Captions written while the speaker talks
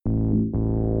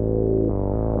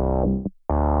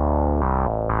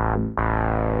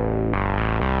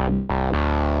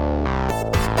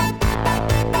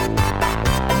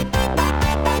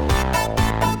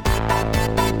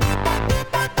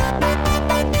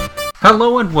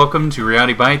Hello and welcome to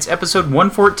Reality Bites, episode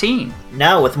 114.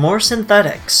 Now with more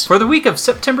synthetics. For the week of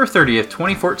September 30th,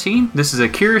 2014, this is a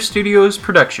Kira Studios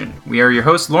production. We are your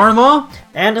hosts, Lauren Law.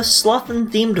 And a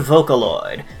Slothin-themed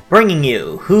Vocaloid, bringing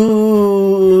you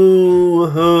Who,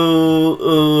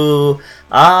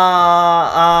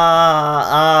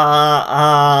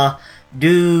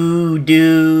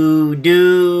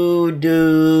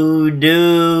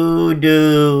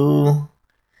 do.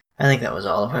 I think that was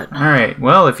all of it. Alright,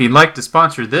 well, if you'd like to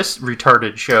sponsor this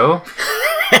retarded show,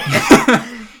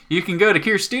 you can go to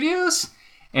Kira Studios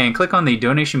and click on the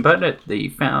donation button that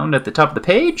you found at the top of the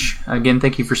page. Again,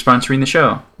 thank you for sponsoring the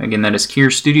show. Again, that is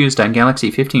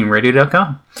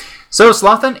KiraStudios.galaxy15radio.com. So,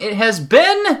 Slothin, it has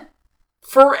been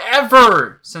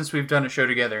forever since we've done a show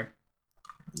together.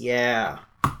 Yeah.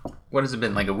 What has it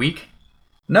been, like a week?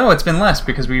 No, it's been less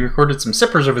because we recorded some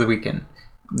sippers over the weekend.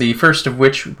 The first of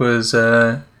which was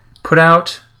put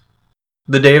out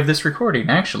the day of this recording,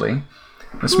 actually.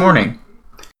 This morning.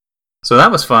 So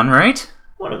that was fun, right?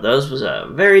 One of those was a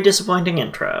very disappointing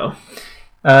intro.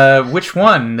 Which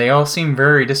one? They all seem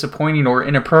very disappointing or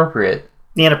inappropriate.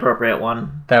 The inappropriate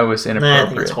one. That was inappropriate. I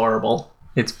think it's horrible.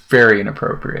 It's very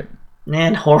inappropriate.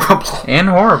 And horrible. And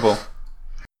horrible.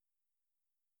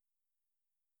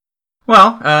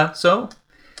 Well, so,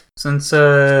 since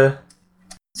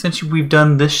we've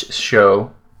done this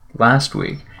show last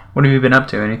week, what have you been up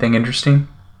to? Anything interesting?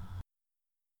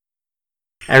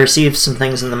 I received some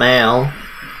things in the mail.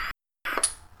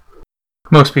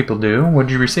 Most people do. What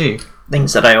did you receive?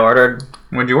 Things that I ordered.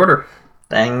 What did you order?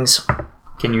 Things.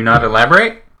 Can you not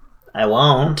elaborate? I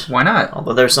won't. Why not?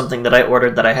 Although there's something that I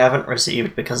ordered that I haven't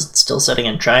received because it's still sitting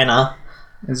in China.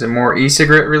 Is it more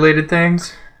e-cigarette related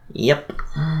things? Yep.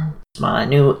 It's my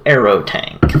new Aero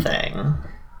Tank thing.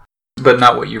 But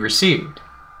not what you received.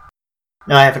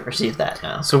 No, I haven't received that,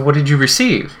 no. So what did you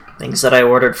receive? Things that I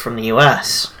ordered from the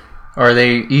US. Are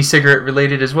they e-cigarette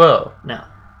related as well? No.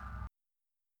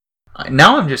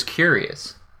 Now I'm just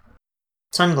curious.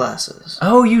 Sunglasses.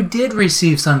 Oh, you did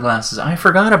receive sunglasses. I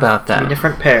forgot about that. 3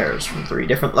 different pairs from 3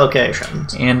 different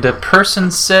locations. And a person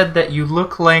said that you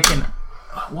look like an...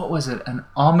 What was it? An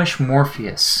Amish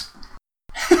Morpheus.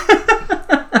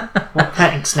 Well,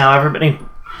 thanks. Now everybody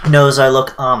knows I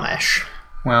look Amish.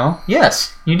 Well,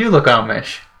 yes, you do look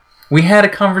Amish. We had a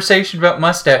conversation about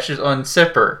mustaches on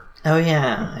Sipper. Oh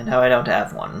yeah, and how I don't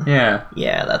have one. Yeah.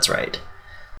 Yeah, that's right.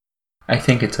 I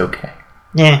think it's okay.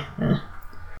 Yeah.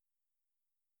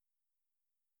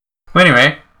 Well,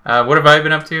 anyway, what have I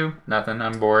been up to? Nothing.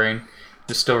 I'm boring.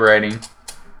 Just still writing.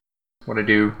 What I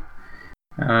do.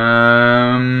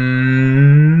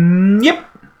 Yep.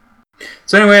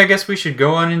 So anyway, I guess we should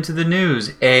go on into the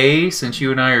news. Since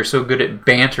you and I are so good at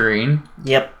bantering.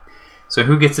 Yep. So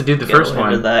who gets to do the first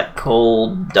one? Into that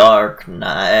cold, dark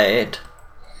night.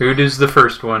 Who does the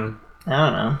first one? I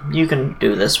don't know. You can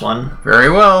do this one.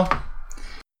 Very well.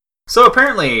 So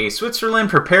apparently, Switzerland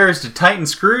prepares to tighten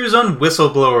screws on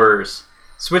whistleblowers.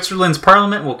 Switzerland's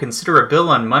parliament will consider a bill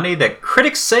on Monday that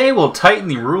critics say will tighten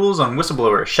the rules on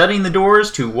whistleblowers, shutting the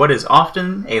doors to what is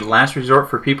often a last resort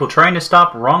for people trying to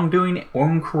stop wrongdoing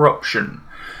and corruption.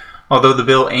 Although the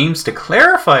bill aims to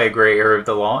clarify a gray area of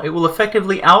the law, it will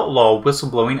effectively outlaw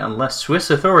whistleblowing unless Swiss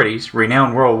authorities,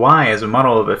 renowned worldwide as a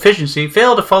model of efficiency,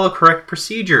 fail to follow correct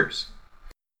procedures.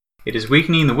 It is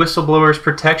weakening the whistleblowers'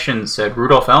 protections, said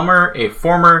Rudolf Elmer, a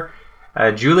former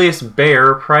Julius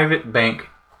Baer private bank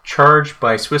charged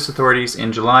by Swiss authorities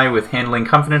in July with handling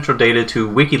confidential data to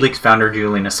WikiLeaks founder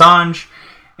Julian Assange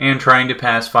and trying to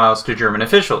pass files to German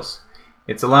officials.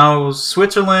 It allows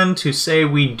Switzerland to say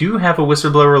we do have a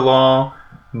whistleblower law,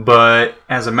 but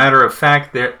as a matter of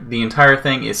fact, the entire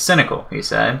thing is cynical, he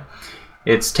said.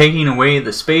 It's taking away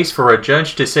the space for a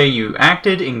judge to say you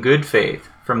acted in good faith.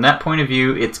 From that point of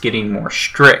view, it's getting more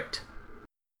strict.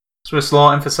 Swiss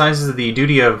law emphasizes the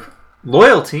duty of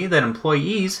loyalty that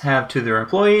employees have to their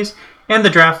employees, and the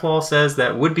draft law says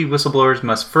that would-be whistleblowers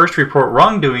must first report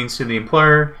wrongdoings to the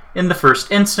employer in the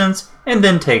first instance, and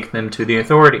then take them to the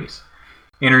authorities.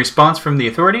 In response from the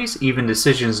authorities, even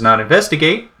decisions not to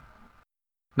investigate,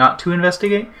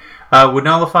 would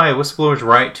nullify a whistleblower's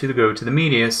right to go to the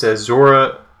media, says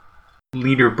Zora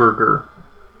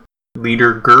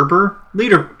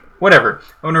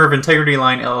owner of Integrity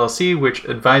Line LLC, which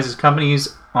advises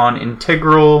companies on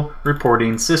integral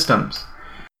reporting systems.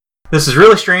 This is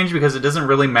really strange because it doesn't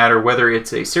really matter whether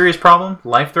it's a serious problem,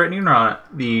 life-threatening or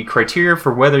not. The criteria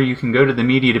for whether you can go to the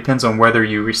media depends on whether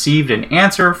you received an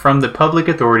answer from the public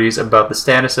authorities about the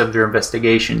status of their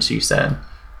investigations, she said.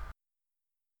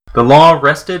 The law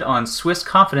rested on Swiss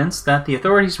confidence that the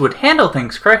authorities would handle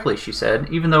things correctly, she said,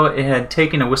 even though it had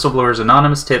taken a whistleblower's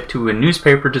anonymous tip to a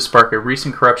newspaper to spark a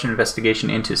recent corruption investigation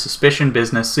into suspicious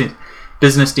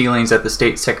business dealings at the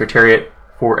State Secretariat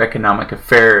for Economic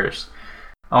Affairs.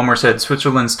 Ulmer said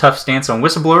Switzerland's tough stance on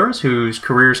whistleblowers, whose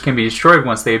careers can be destroyed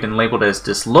once they have been labeled as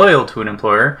disloyal to an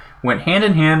employer, went hand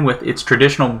in hand with its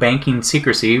traditional banking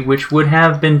secrecy, which would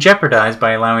have been jeopardized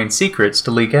by allowing secrets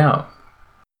to leak out.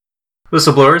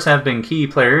 Whistleblowers have been key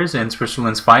players in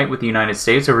Switzerland's fight with the United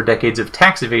States over decades of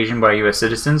tax evasion by U.S.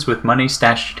 citizens with money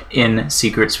stashed in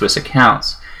secret Swiss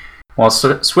accounts. While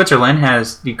Switzerland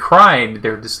has decried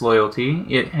their disloyalty,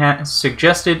 it has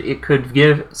suggested it could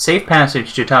give safe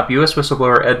passage to top U.S.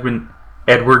 whistleblower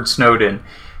Edward Snowden,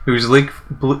 whose leaks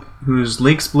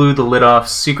blew the lid off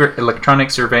secret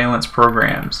electronic surveillance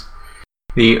programs.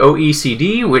 The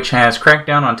OECD, which has cracked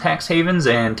down on tax havens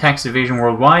and tax evasion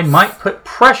worldwide, might put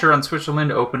pressure on Switzerland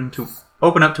to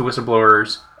open up to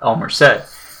whistleblowers, Ulmer said.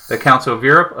 The Council of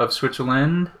Europe of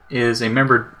Switzerland is a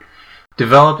member,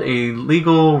 developed a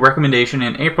legal recommendation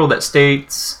in April that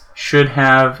states should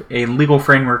have a legal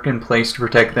framework in place to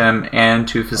protect them and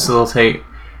to facilitate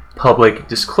public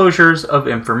disclosures of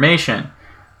information.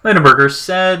 Lindberger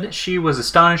said she was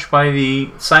astonished by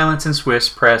the silence in Swiss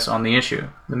press on the issue.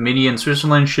 The media in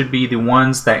Switzerland should be the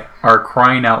ones that are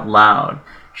crying out loud,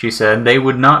 she said. They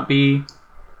would not be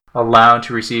allowed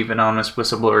to receive anonymous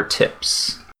whistleblower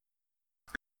tips.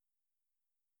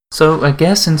 So I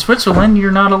guess in Switzerland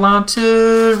you're not allowed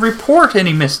to report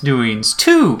any misdoings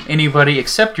to anybody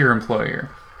except your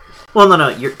employer. Well, no,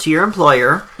 you're to your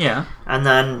employer. Yeah. And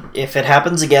then if it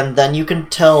happens again, then you can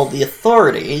tell the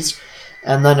authorities.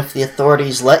 And then if the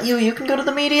authorities let you, you can go to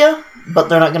the media, but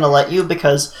they're not going to let you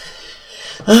because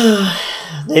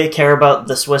they care about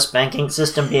the Swiss banking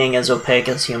system being as opaque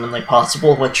as humanly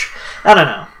possible, which, I don't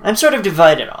know. I'm sort of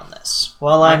divided on this.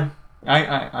 Well,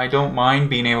 I don't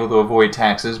mind being able to avoid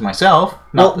taxes myself.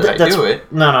 Not that I do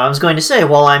it. No, I was going to say,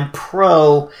 while I'm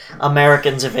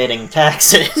pro-Americans evading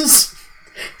taxes,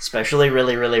 especially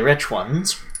really, really rich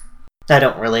ones, I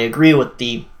don't really agree with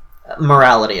the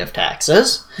morality of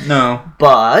taxes. No.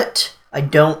 But I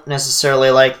don't necessarily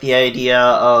like the idea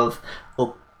of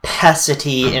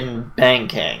opacity in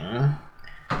banking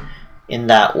in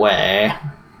that way.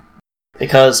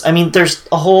 Because, I mean, there's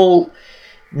a whole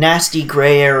nasty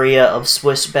gray area of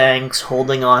Swiss banks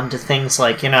holding on to things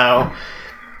like,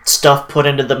 stuff put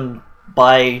into them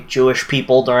by Jewish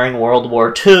people during World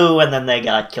War II, and then they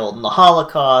got killed in the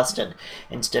Holocaust, and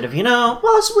instead of,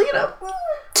 possibly,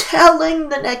 telling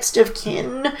the next of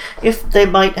kin if they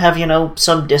might have,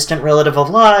 some distant relative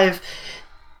alive,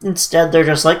 instead they're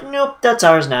just like, nope, that's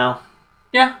ours now.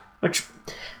 Yeah. Which,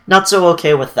 not so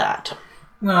okay with that.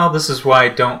 Well, this is why I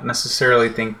don't necessarily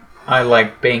think I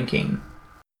like banking.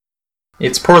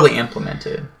 It's poorly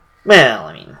implemented. Well,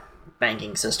 I mean,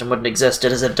 banking system wouldn't exist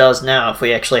as it does now if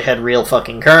we actually had real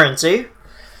fucking currency.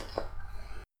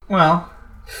 Well,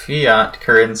 fiat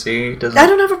currency doesn't... I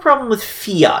don't have a problem with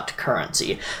fiat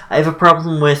currency. I have a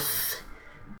problem with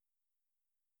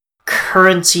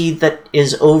currency that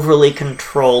is overly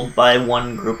controlled by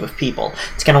one group of people.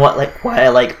 It's kind of why I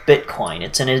like Bitcoin.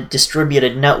 It's in a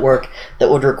distributed network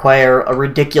that would require a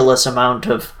ridiculous amount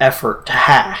of effort to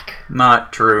hack.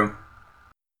 Not true.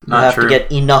 You have to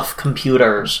get enough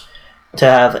computers to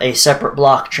have a separate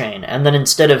blockchain, and then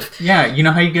instead of how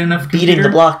you get enough beating the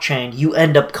blockchain, you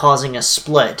end up causing a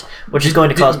split, which is going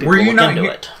to cause people to look into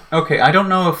it. Okay, I don't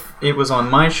know if it was on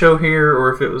my show here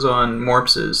or if it was on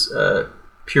Morps's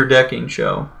Pure Decking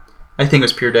show. I think it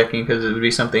was Pure Decking because it would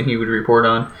be something he would report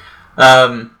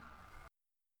on.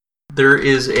 There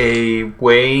is a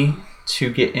way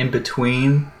to get in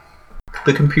between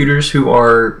the computers who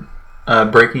are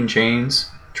breaking chains,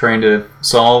 trying to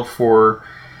solve for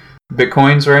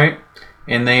Bitcoins, right?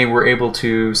 And they were able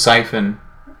to siphon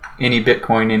any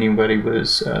Bitcoin anybody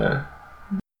was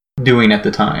doing at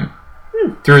the time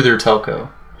through their telco.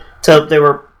 So they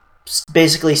were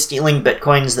basically stealing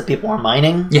Bitcoins that people were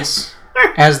mining? Yes,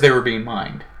 as they were being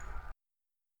mined.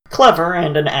 Clever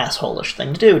and an asshole-ish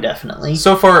thing to do, definitely.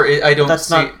 So far, I don't That's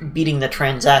see... not beating the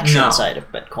transaction side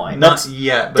of Bitcoin. Not That's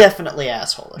yet, definitely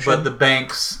asshole-ish. But the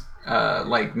banks,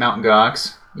 like Mt.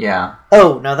 Gox, yeah.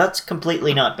 Oh, no, that's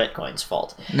completely not Bitcoin's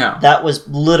fault. No. That was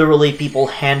literally people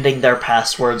handing their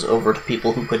passwords over to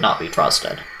people who could not be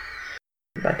trusted.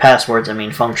 By passwords, I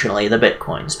mean functionally the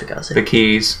Bitcoins, because the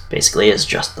keys basically is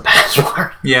just the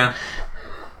password. Yeah.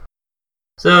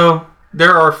 So,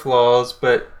 there are flaws,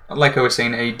 but like I was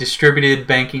saying, a distributed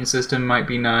banking system might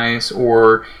be nice,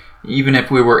 or even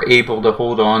if we were able to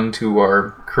hold on to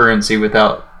our currency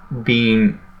without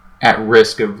being at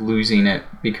risk of losing it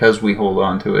because we hold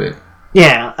on to it.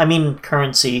 Yeah, I mean,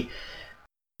 currency,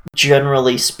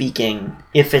 generally speaking,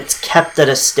 if it's kept at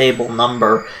a stable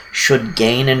number, should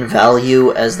gain in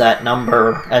value as that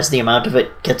number, as the amount of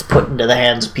it gets put into the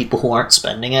hands of people who aren't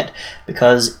spending it.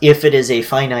 Because if it is a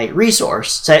finite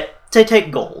resource, say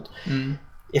take gold.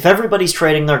 If everybody's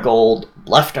trading their gold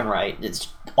left and right, it's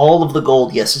all of the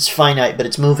gold, yes, it's finite, but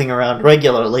it's moving around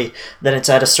regularly, then it's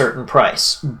at a certain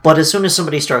price. But as soon as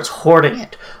somebody starts hoarding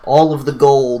it, all of the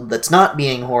gold that's not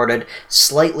being hoarded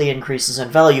slightly increases in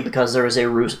value because there is a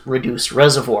reduced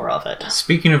reservoir of it.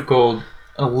 Speaking of gold,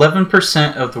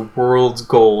 11% of the world's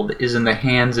gold is in the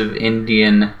hands of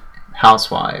Indian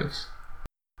housewives.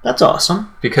 That's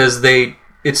awesome. Because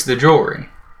it's the jewelry.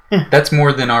 Yeah. That's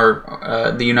more than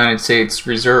the United States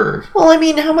reserve. Well, I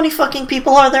mean, how many fucking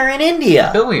people are there in India?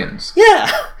 Billions. Yeah,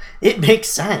 it makes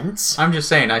sense. I'm just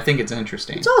saying, I think it's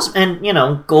interesting. It's awesome.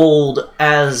 And, gold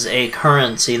as a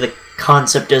currency, the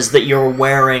concept is that you're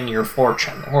wearing your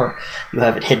fortune, or you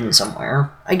have it hidden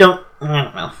somewhere. I don't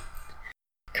know.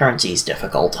 Currency is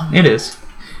difficult. It is.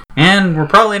 And we're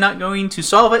probably not going to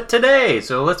solve it today,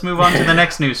 so let's move on to the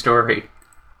next news story.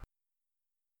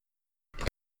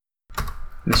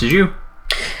 This is you.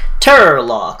 Terror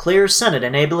law clears Senate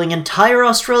enabling entire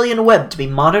Australian web to be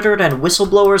monitored and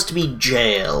whistleblowers to be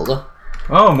jailed.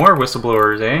 Oh, more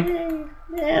whistleblowers, eh?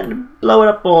 And blow it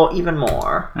up even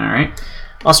more. Alright.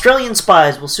 Australian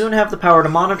spies will soon have the power to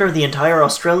monitor the entire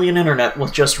Australian internet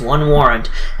with just one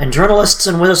warrant, and journalists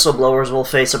and whistleblowers will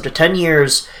face up to 10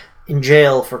 years in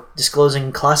jail for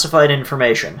disclosing classified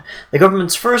information. The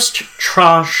government's first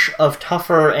tranche of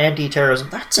tougher anti-terrorism,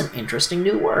 that's an interesting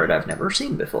new word I've never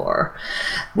seen before,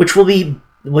 which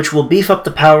will beef up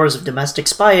the powers of domestic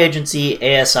spy agency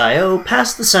ASIO,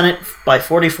 passed the Senate by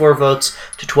 44 votes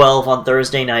to 12 on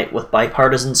Thursday night with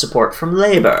bipartisan support from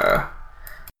Labour.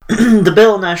 The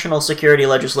bill, National Security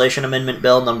Legislation Amendment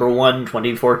Bill No. 1,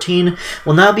 2014,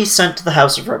 will now be sent to the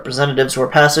House of Representatives, where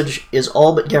passage is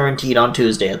all but guaranteed on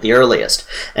Tuesday at the earliest.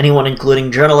 Anyone, including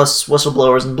journalists,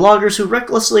 whistleblowers, and bloggers who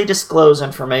recklessly disclose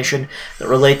information that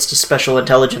relates to special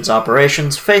intelligence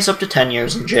operations, face up to 10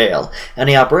 years in jail.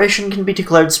 Any operation can be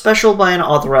declared special by an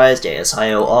authorized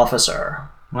ASIO officer.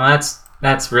 Well,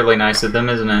 that's really nice of them,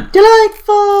 isn't it?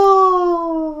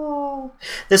 Delightful!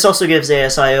 This also gives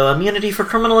ASIO immunity for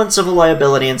criminal and civil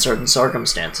liability in certain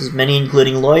circumstances. Many,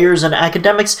 including lawyers and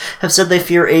academics, have said they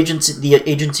fear the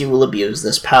agency will abuse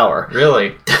this power.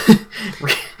 Really?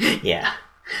 Yeah.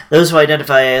 Those who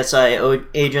identify ASIO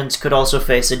agents could also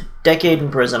face a decade in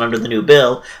prison under the new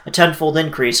bill, a tenfold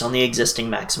increase on the existing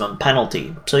maximum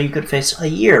penalty. So you could face a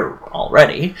year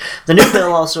already. The new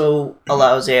bill also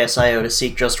allows ASIO to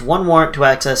seek just one warrant to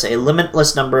access a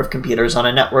limitless number of computers on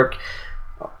a network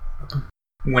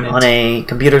on a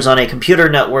computer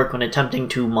network when attempting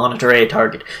to monitor a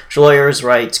target. Lawyers,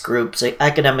 rights groups,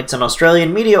 academics, and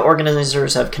Australian media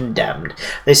organizers have condemned.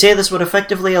 They say this would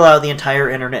effectively allow the entire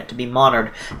internet to be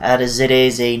monitored, as it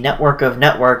is a network of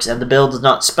networks, and the bill does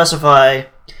not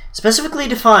specifically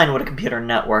define what a computer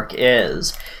network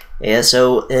is.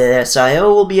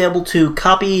 ASIO will be able to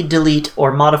copy, delete,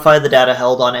 or modify the data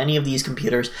held on any of these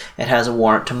computers it has a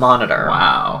warrant to monitor.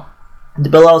 Wow. The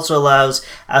bill also allows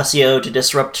ASIO to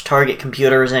disrupt target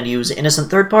computers and use innocent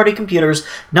third-party computers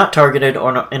not targeted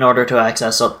in order to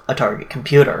access a target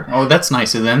computer. Oh, that's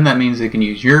nice of them. That means they can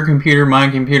use your computer, my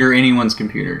computer, anyone's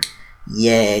computer.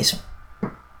 Yes.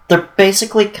 They're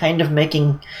basically kind of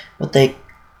making what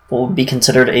would be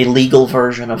considered a legal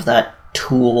version of that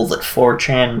tool that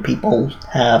 4chan people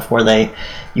have, where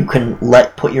you can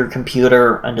put your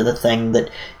computer under the thing that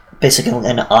basically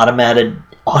an automated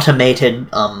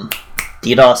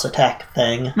DDoS attack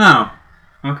thing. Oh,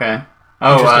 okay.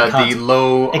 Oh, the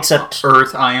low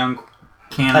Earth ion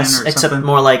cannon or something? Except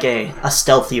more like a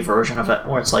stealthy version of it,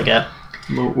 where it's like a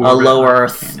low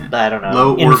Earth, cannon. I don't know,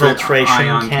 low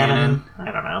infiltration cannon. I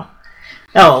don't know.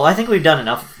 Oh, I think we've done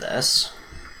enough of this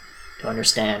to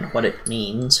understand what it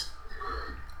means.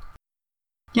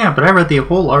 Yeah, but I read the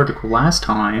whole article last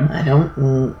time.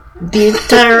 The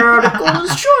entire article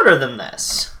is shorter than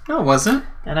this. No, it wasn't.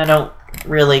 And I don't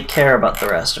really care about the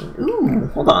rest of them. Ooh,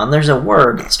 hold on, there's a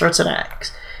word that starts at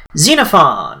X.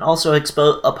 Xenophon also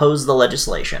opposed the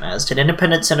legislation, as did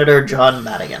independent Senator John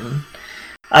Madigan.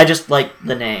 I just like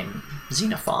the name,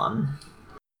 Xenophon.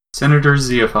 Senator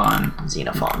Xenophon.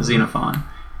 Xenophon.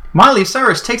 Miley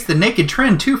Cyrus takes the naked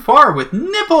trend too far with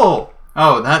nipple!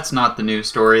 Oh, that's not the news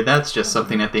story, that's just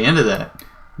something at the end of that.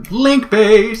 Link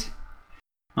bait!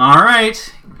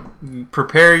 Alright.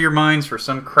 Prepare your minds for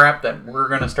some crap that we're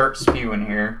going to start spewing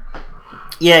here.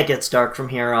 Yeah, it gets dark from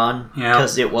here on,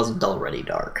 because it wasn't already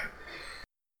dark.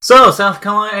 So, South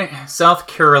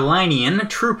Carolinian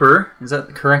trooper, is that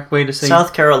the correct way to say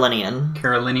South Carolinian.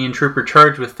 Carolinian trooper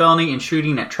charged with felony and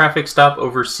shooting at traffic stop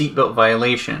over seatbelt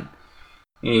violation.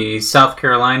 A South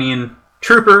Carolinian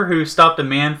trooper who stopped a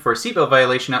man for a seatbelt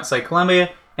violation outside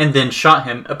Columbia and then shot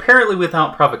him, apparently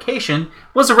without provocation,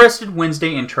 was arrested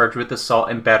Wednesday and charged with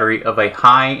assault and battery of a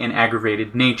high and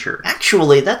aggravated nature.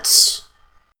 Actually, that's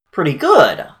pretty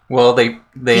good. Well, he's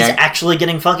actually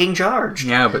getting fucking charged.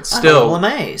 Yeah, but still, I'm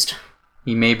amazed.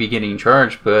 He may be getting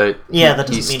charged, but yeah, that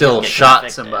he still shot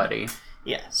somebody.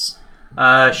 Yes.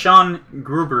 Sean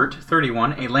Grubert,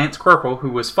 31, a Lance Corporal who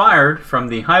was fired from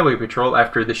the Highway Patrol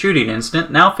after the shooting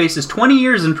incident, now faces 20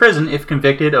 years in prison if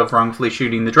convicted of wrongfully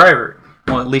shooting the driver.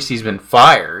 Well, at least he's been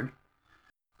fired.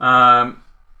 Grubert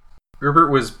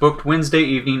was booked Wednesday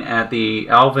evening at the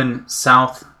Alvin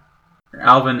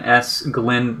S.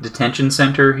 Glenn Detention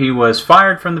Center. He was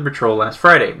fired from the patrol last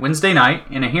Friday. Wednesday night,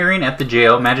 in a hearing at the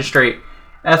jail, Magistrate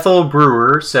Ethel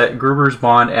Brewer set Gruber's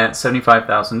bond at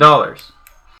 $75,000.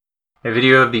 A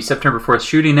video of the September 4th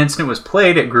shooting incident was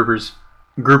played at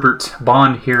Grubert's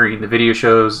bond hearing. The video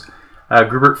shows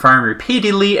Grubert firing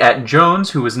repeatedly at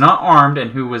Jones, who was not armed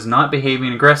and who was not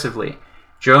behaving aggressively.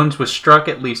 Jones was struck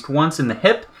at least once in the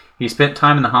hip. He spent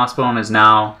time in the hospital and is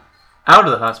now out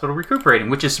of the hospital recuperating,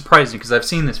 which is surprising because I've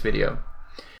seen this video.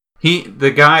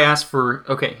 The guy asked for...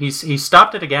 Okay, he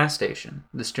stopped at a gas station,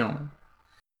 this gentleman.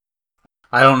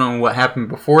 I don't know what happened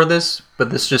before this, but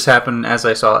this just happened as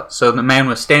I saw it. So the man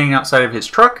was standing outside of his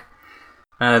truck.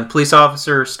 The police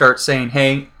officer starts saying,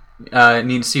 hey, I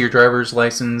need to see your driver's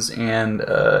license and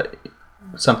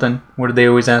something. What did they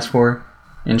always ask for?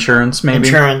 Insurance, maybe?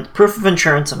 Proof of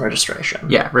insurance and registration.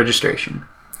 Yeah, registration.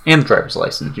 And the driver's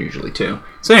license, usually, too.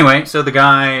 So anyway, so the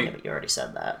guy... Yeah, but you already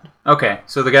said that. Okay,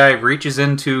 so the guy reaches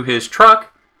into his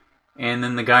truck, and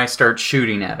then the guy starts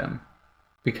shooting at him.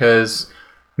 Because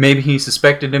maybe he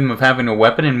suspected him of having a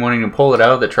weapon and wanting to pull it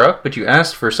out of the truck, but you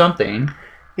asked for something.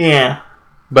 Yeah.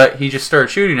 But he just started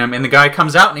shooting him, and the guy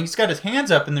comes out, and he's got his hands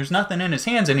up, and there's nothing in his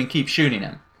hands, and he keeps shooting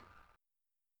him.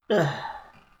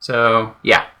 So,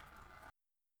 yeah.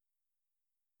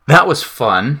 That was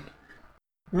fun.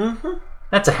 Mm-hmm.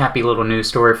 That's a happy little news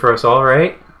story for us all,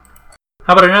 right?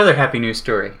 How about another happy news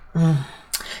story?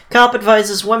 Cop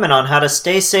advises women on how to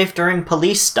stay safe during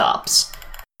police stops.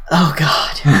 Oh,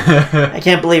 God. I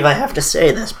can't believe I have to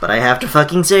say this, but I have to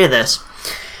fucking say this.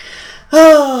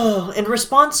 Oh, in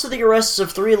response to the arrests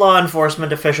of 3 law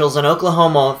enforcement officials in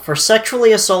Oklahoma for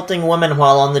sexually assaulting women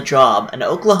while on the job, an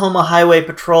Oklahoma Highway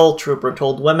Patrol trooper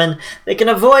told women they can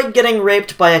avoid getting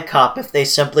raped by a cop if they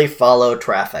simply follow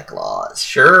traffic laws.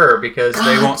 Sure, because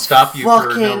they won't stop you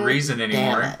for no reason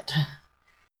anymore. Damn it.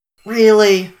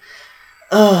 Really?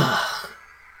 Ugh.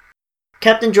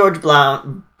 Captain George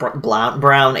Brown,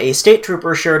 a state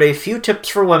trooper, shared a few tips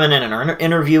for women in an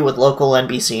interview with local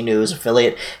NBC News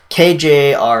affiliate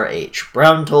KJRH.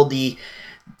 Brown told the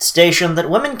station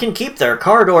that women can keep their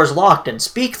car doors locked and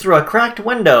speak through a cracked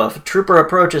window if a trooper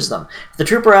approaches them. If the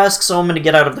trooper asks a woman to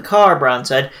get out of the car, Brown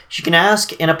said, she can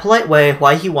ask in a polite way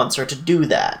why he wants her to do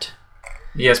that.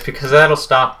 Yes, because that'll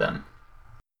stop them.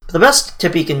 The best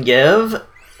tip he can give,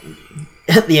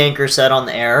 the anchor said on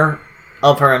the air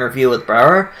of her interview with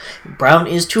Brown,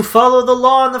 is to follow the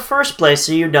law in the first place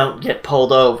so you don't get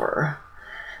pulled over.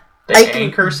 The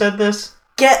anchor said this?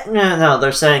 No,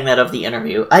 they're saying that of the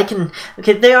interview.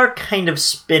 They are kind of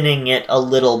spinning it a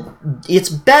little. It's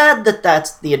bad that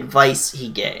that's the advice he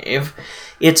gave.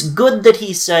 It's good that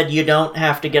he said you don't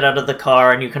have to get out of the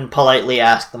car and you can politely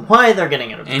ask them why they're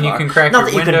getting out of the car. And you can crack your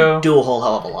window. Not that you can do a whole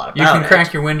hell of a lot about it. You can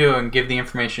crack your window and give the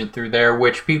information through there,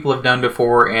 which people have done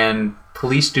before, and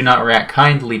police do not react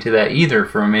kindly to that either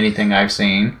from anything I've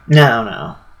seen.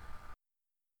 No.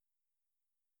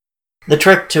 The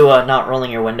trick to not rolling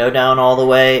your window down all the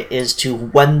way is to,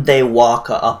 when they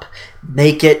walk up,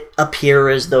 make it appear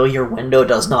as though your window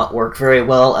does not work very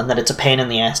well and that it's a pain in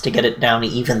the ass to get it down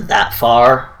even that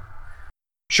far.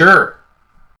 Sure.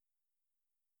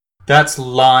 That's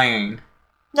lying.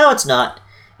 No, it's not.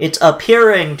 It's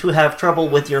appearing to have trouble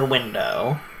with your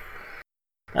window.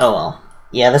 Oh well.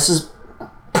 Yeah, this is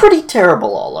pretty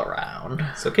terrible all around.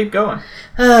 So keep going.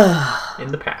 In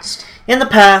the past. In the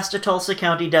past, a Tulsa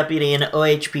County deputy, an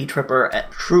OHP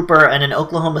trooper, and an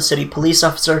Oklahoma City police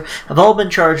officer have all been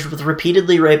charged with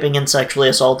repeatedly raping and sexually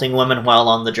assaulting women while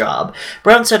on the job.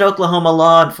 Brown said Oklahoma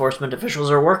law enforcement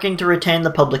officials are working to retain the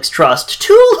public's trust.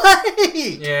 Too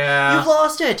late! Yeah. You've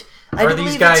lost it. Are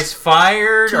these guys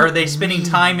fired? Are they spending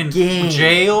time in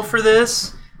jail for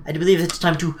this? I believe it's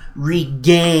time to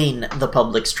regain the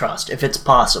public's trust, if it's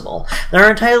possible. There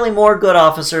are entirely more good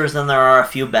officers than there are a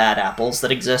few bad apples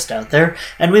that exist out there,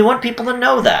 and we want people to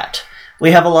know that.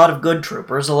 We have a lot of good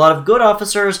troopers, a lot of good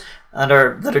officers that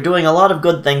are doing a lot of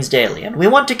good things daily, and we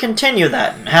want to continue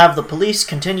that and have the police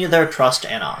continue their trust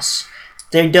in us.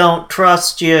 They don't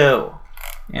trust you.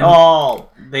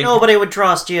 Nobody would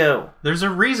trust you. There's a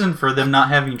reason for them not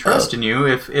having trust in you.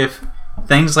 If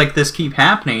things like this keep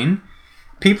happening,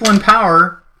 people in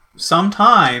power,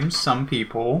 sometimes, some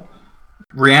people,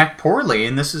 react poorly.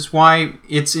 And this is why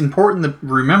it's important to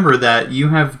remember that you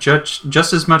have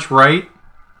just as much right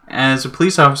as a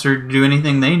police officer to do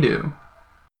anything they do.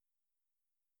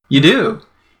 You do.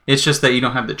 It's just that you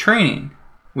don't have the training,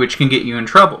 which can get you in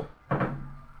trouble.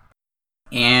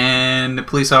 And the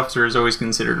police officer is always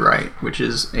considered right, which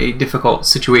is a difficult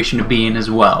situation to be in as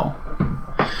well.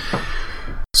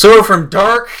 So from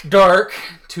dark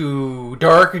to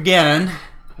dark again,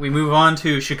 we move on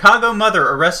to Chicago mother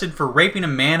arrested for raping a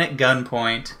man at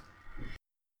gunpoint.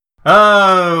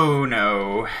 Oh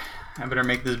no. I better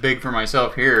make this big for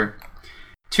myself here.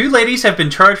 2 ladies have been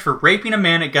charged for raping a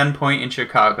man at gunpoint in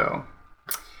Chicago.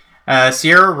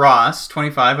 Sierra Ross,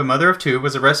 25, a mother of 2,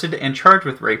 was arrested and charged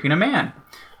with raping a man.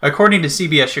 According to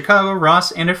CBS Chicago,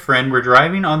 Ross and a friend were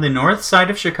driving on the north side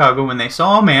of Chicago when they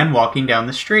saw a man walking down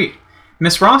the street.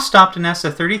 Miss Ross stopped and asked the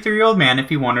 33-year-old man if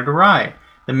he wanted a ride.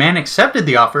 The man accepted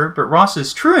the offer, but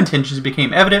Ross's true intentions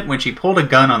became evident when she pulled a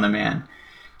gun on the man.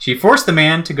 She forced the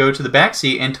man to go to the back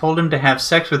seat and told him to have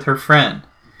sex with her friend.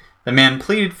 The man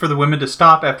pleaded for the women to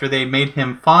stop after they made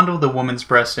him fondle the woman's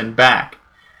breast and back.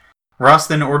 Ross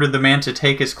then ordered the man to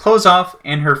take his clothes off,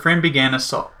 and her friend began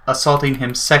assaulting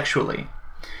him sexually.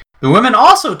 The women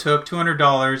also took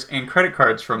 $200 and credit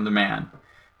cards from the man.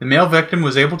 The male victim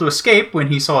was able to escape when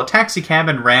he saw a taxi cab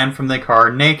and ran from the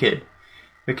car naked.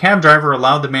 The cab driver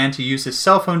allowed the man to use his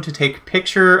cell phone to take a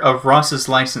picture of Ross's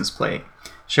license plate.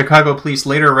 Chicago police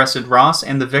later arrested Ross,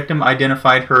 and the victim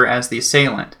identified her as the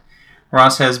assailant.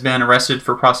 Ross has been arrested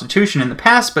for prostitution in the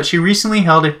past, but she recently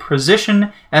held a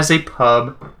position as a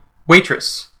pub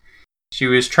waitress. She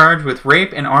was charged with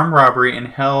rape and armed robbery and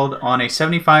held on a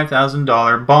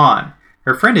 $75,000 bond.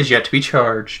 Her friend is yet to be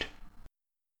charged.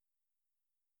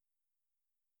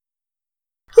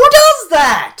 Who does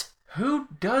that? Who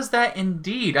does that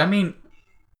indeed? I mean,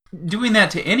 doing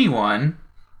that to anyone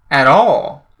at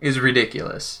all is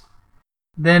ridiculous.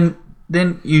 Then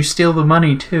you steal the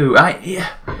money too.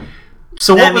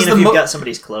 So what was the you've got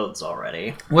somebody's clothes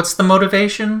already? What's the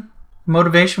motivation?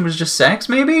 Motivation was just sex,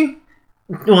 maybe?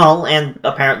 Well, and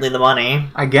apparently the money.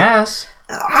 I guess.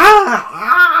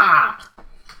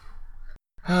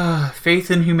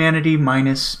 Faith in humanity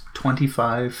minus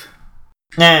 25.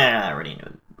 Nah, I already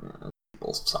knew.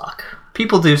 People suck.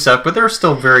 People do suck, but there are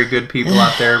still very good people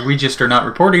out there. We just are not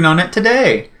reporting on it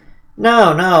today.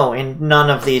 No, in none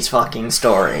of these fucking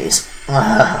stories.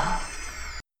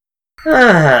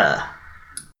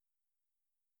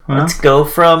 Let's go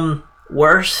from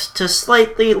worse to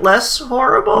slightly less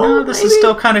horrible. No, this is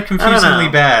still kind of confusingly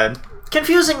bad.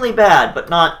 Confusingly bad, but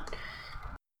not...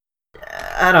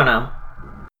 I don't know.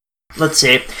 Let's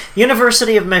see.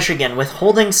 University of Michigan,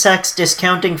 withholding sex,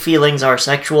 discounting feelings are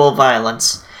sexual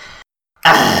violence.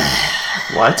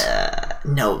 What?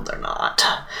 No, they're not.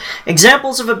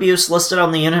 Examples of abuse listed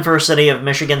on the University of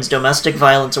Michigan's Domestic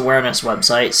Violence Awareness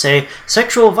website say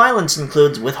sexual violence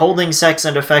includes withholding sex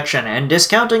and affection and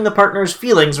discounting the partner's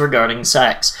feelings regarding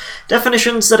sex.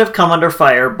 Definitions that have come under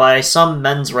fire by some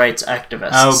men's rights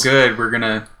activists. Oh, good. We're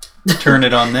gonna turn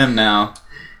it on them now.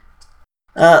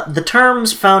 The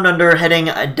terms found under heading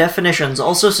definitions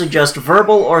also suggest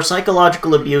verbal or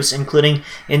psychological abuse, including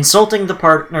insulting the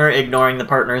partner, ignoring the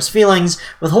partner's feelings,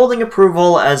 withholding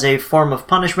approval as a form of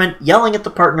punishment, yelling at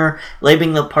the partner,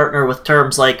 labeling the partner with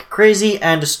terms like crazy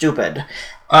and stupid.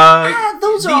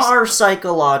 Those are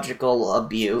psychological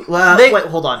abuse. Wait,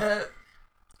 hold on.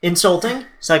 Insulting,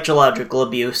 psychological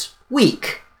abuse,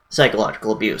 weak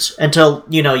psychological abuse. Until,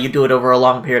 you do it over a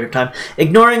long period of time.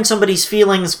 Ignoring somebody's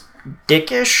feelings...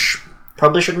 dickish.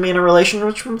 Probably shouldn't be in a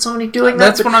relationship with somebody doing that.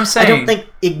 That's what I'm saying. I don't think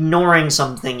ignoring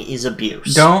something is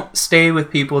abuse. Don't stay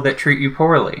with people that treat you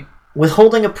poorly.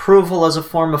 Withholding approval as a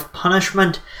form of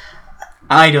punishment.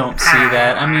 I don't see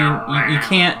that. I mean, you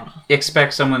can't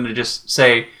expect someone to just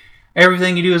say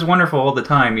everything you do is wonderful all the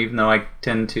time, even though I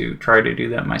tend to try to do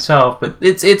that myself. But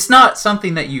it's not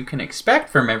something that you can expect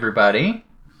from everybody.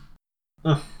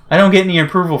 I don't get any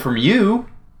approval from you.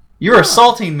 You're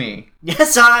assaulting me.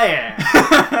 Yes, I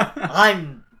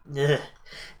am.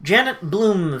 Janet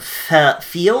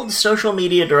Bloomfield, social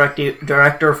media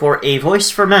director for A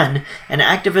Voice for Men, an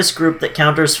activist group that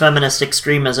counters feminist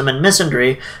extremism and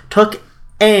misandry, took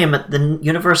aim at the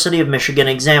University of Michigan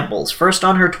examples, first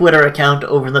on her Twitter account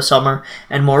over the summer,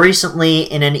 and more recently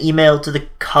in an email to the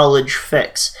College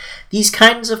Fix. These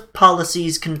kinds of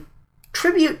policies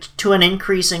contribute to an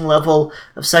increasing level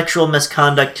of sexual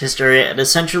misconduct hysteria and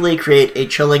essentially create a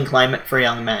chilling climate for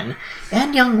young men.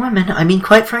 And young women. I mean,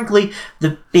 quite frankly,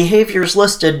 the behaviors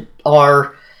listed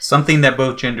are... something that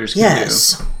both genders can do.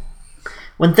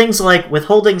 When things like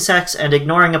withholding sex and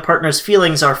ignoring a partner's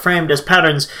feelings are framed as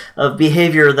patterns of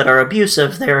behavior that are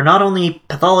abusive, they are not only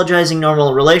pathologizing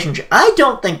normal relationships. I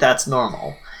don't think that's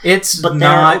normal.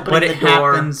 But it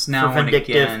happens now for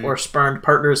vindictive or spurned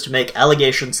partners to make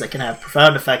allegations that can have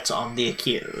profound effects on the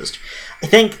accused. I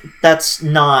think that's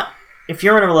not... If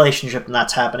you're in a relationship and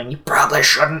that's happening, you probably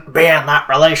shouldn't be in that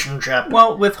relationship.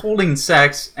 Well, withholding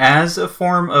sex as a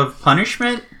form of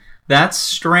punishment, that's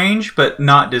strange, but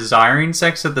not desiring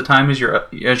sex at the time as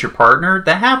your partner,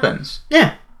 that happens.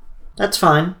 Yeah, that's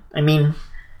fine. I mean...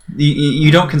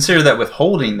 You don't consider that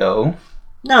withholding, though.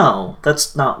 No,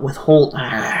 that's not withhold.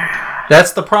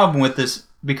 That's the problem with this,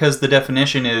 because the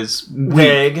definition is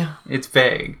vague. It's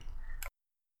vague.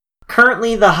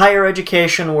 Currently, the higher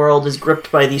education world is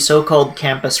gripped by the so-called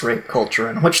campus rape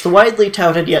culture, in which the widely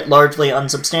touted yet largely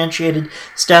unsubstantiated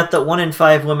stat that 1 in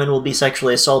 5 women will be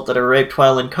sexually assaulted or raped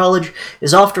while in college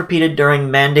is oft repeated during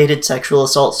mandated sexual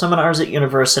assault seminars at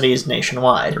universities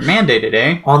nationwide. They're mandated,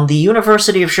 eh? On the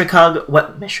University of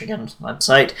Michigan's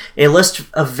website, a list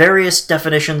of various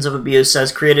definitions of abuse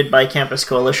as created by Campus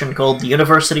Coalition called the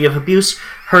University of Abuse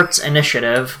Hurts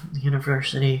Initiative. The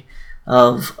University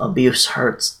of Abuse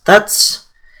Hurts. That's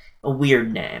a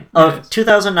weird name. Of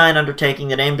 2009 undertaking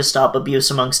that aimed to stop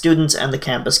abuse among students and the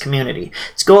campus community.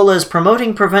 Its goal is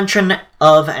promoting prevention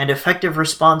of and effective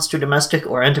response to domestic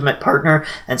or intimate partner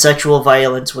and sexual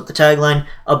violence with the tagline,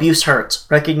 Abuse Hurts.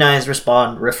 Recognize,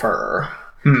 respond, refer.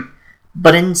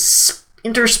 But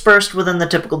interspersed within the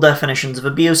typical definitions of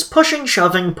abuse, pushing,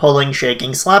 shoving, pulling,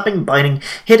 shaking, slapping, biting,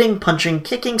 hitting, punching,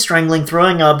 kicking, strangling,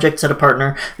 throwing objects at a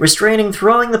partner, restraining,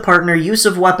 throwing the partner, use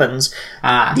of weapons.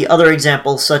 The other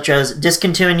examples, such as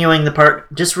discounting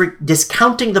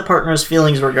the partner's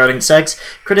feelings regarding sex,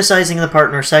 criticizing the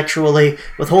partner sexually,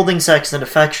 withholding sex and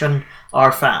affection,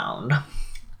 are found.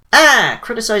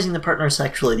 Criticizing the partner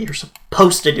sexually. You're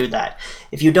supposed to do that.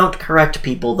 If you don't correct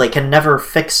people, they can never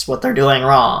fix what they're doing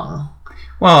wrong.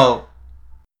 Well,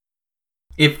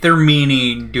 if they're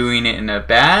meaning doing it in a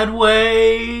bad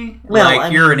way,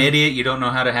 you're an idiot, you don't know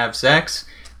how to have sex,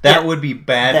 that would be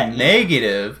bad and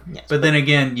negative. Yes, but then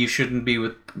again, you shouldn't be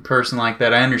with a person like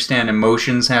that. I understand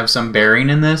emotions have some bearing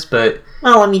in this, but...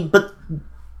 Well, I mean, but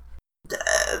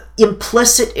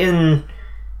implicit in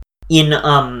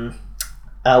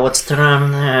what's the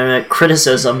term?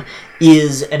 Criticism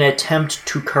is an attempt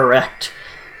to correct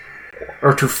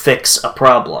or to fix a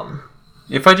problem.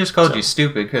 If I just called you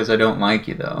stupid because I don't like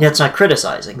you, though. That's not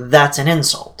criticizing. That's an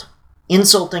insult.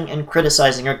 Insulting and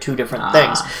criticizing are two different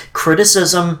things.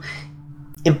 Criticism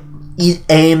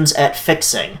aims at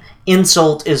fixing.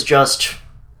 Insult is just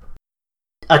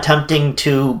attempting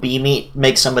to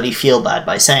make somebody feel bad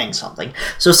by saying something.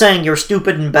 So saying you're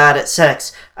stupid and bad at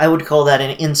sex, I would call that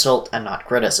an insult and not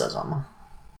criticism.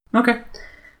 Okay.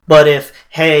 But if,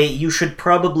 hey, you should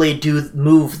probably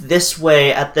move this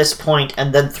way at this point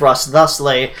and then thrust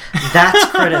thusly, that's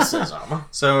criticism.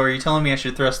 So are you telling me I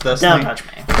should thrust thusly? Don't touch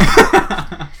me.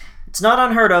 It's not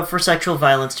unheard of for sexual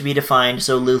violence to be defined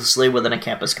so loosely within a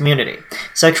campus community.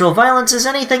 Sexual violence is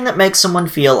anything that makes someone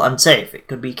feel unsafe. It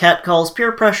could be catcalls,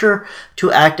 peer pressure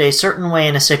to act a certain way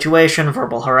in a situation,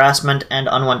 verbal harassment, and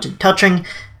unwanted touching.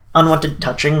 I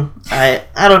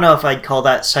don't know if I'd call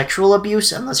that sexual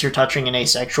abuse unless you're touching in a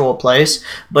sexual place,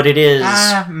 but it is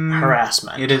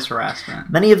harassment. It is harassment.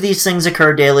 Many of these things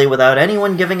occur daily without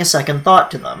anyone giving a second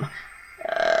thought to them.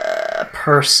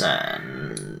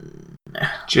 Person.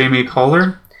 Jamie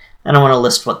Kohler? I don't want to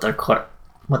list what they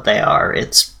are.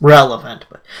 It's relevant,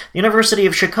 but the University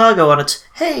of Chicago on its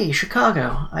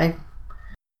Chicago.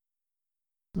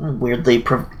 Weirdly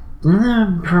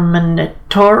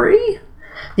premonitory.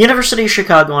 The University of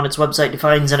Chicago on its website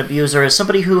defines an abuser as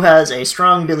somebody who has a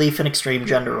strong belief in extreme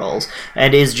gender roles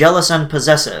and is jealous and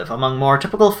possessive, among more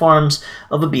typical forms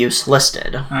of abuse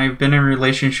listed. I've been in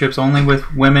relationships only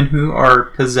with women who are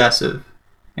possessive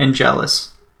and jealous.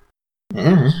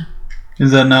 Yeah.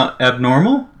 Is that not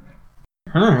abnormal?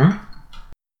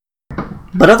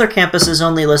 But other campuses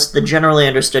only list the generally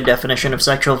understood definition of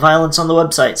sexual violence on the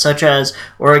website, such as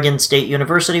Oregon State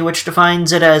University, which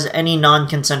defines it as any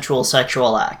non-consensual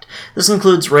sexual act. This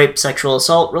includes rape, sexual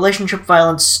assault, relationship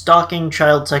violence, stalking,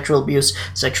 child sexual abuse,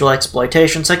 sexual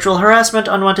exploitation, sexual harassment,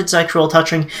 unwanted sexual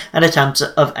touching, and attempts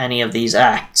of any of these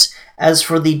acts. As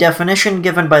for the definition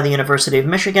given by the University of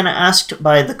Michigan, asked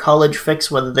by the College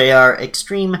Fix whether they are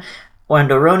extreme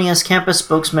and erroneous, campus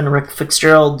spokesman Rick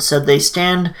Fitzgerald said they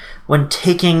stand when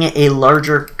taking a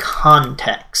larger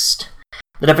context.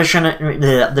 The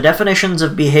definitions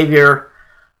of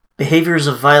behaviors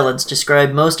of violence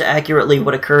describe most accurately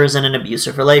what occurs in an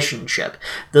abusive relationship.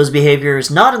 Those behaviors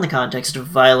not in the context of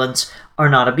violence are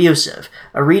not abusive.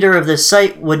 A reader of this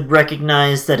site would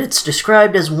recognize that it's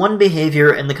described as one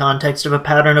behavior in the context of a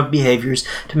pattern of behaviors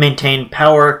to maintain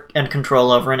power and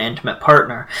control over an intimate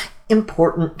partner.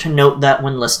 Important to note that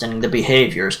when listing the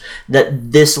behaviors,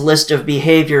 that this list of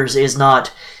behaviors is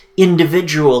not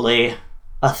individually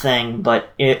a thing,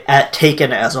 but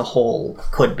taken as a whole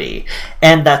could be.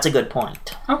 And that's a good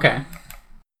point. Okay.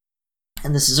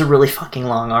 And this is a really fucking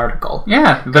long article.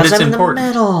 Yeah, but it's I'm important. In the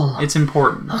middle. It's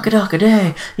important. Huckadaka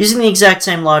day. Using the exact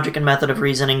same logic and method of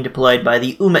reasoning deployed by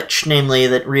the UMich, namely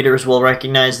that readers will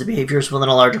recognize the behaviors within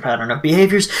a larger pattern of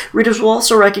behaviors, readers will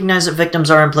also recognize that victims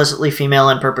are implicitly female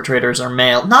and perpetrators are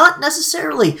male. Not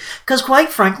necessarily, because quite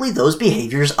frankly, those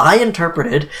behaviors I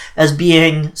interpreted as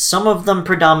being some of them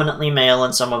predominantly male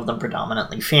and some of them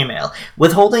predominantly female.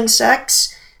 Withholding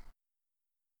sex,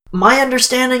 my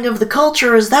understanding of the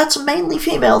culture is that's a mainly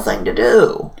female thing to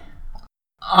do.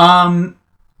 I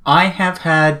have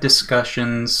had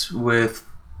discussions with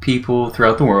people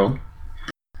throughout the world.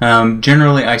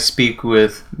 Generally, I speak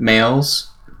with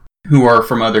males who are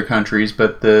from other countries,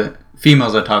 but the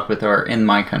females I talk with are in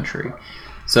my country.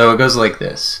 So it goes like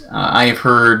this. I have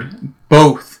heard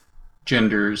both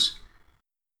genders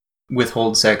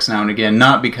withhold sex now and again,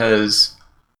 not because,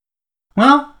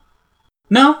 well,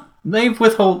 no. They've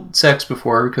withheld sex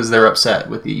before because they're upset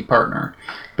with the partner.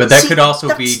 But that could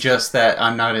also be just that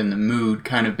I'm not in the mood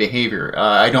kind of behavior.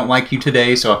 I don't like you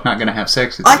today, so I'm not going to have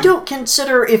sex with you. I don't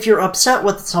consider if you're upset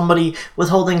with somebody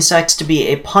withholding sex to be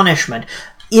a punishment.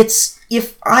 It's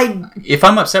if I'm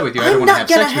upset with you, I don't want to have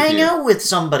sex with you. I'm not going to hang out with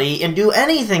somebody and do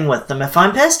anything with them if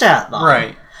I'm pissed at them.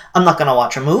 Right. I'm not going to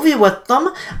watch a movie with them.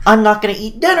 I'm not going to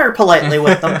eat dinner politely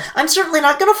with them. I'm certainly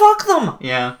not going to fuck them.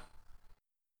 Yeah.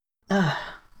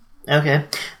 Okay.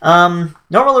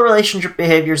 Normal relationship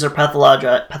behaviors are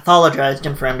pathologized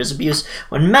and framed as abuse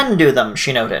when men do them,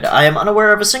 she noted. I am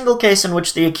unaware of a single case in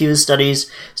which the accused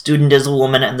student is a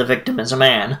woman and the victim is a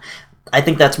man. I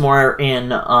think that's more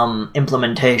in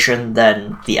implementation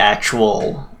than the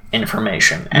actual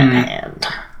information at hand.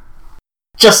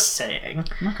 Just saying.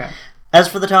 Okay. As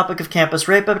for the topic of campus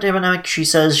rape epidemic, she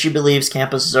says she believes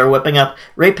campuses are whipping up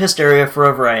rape hysteria for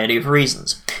a variety of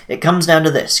reasons. It comes down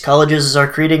to this. Colleges are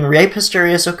creating rape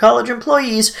hysteria so college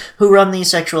employees who run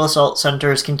these sexual assault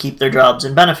centers can keep their jobs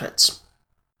and benefits.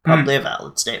 Probably a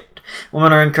valid statement.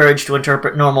 Women are encouraged to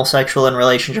interpret normal sexual and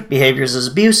relationship behaviors as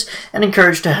abuse, and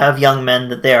encouraged to have young men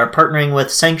that they are partnering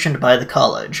with sanctioned by the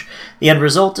college. The end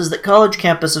result is that college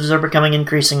campuses are becoming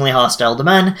increasingly hostile to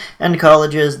men, and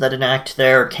colleges that enact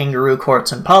their kangaroo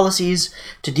courts and policies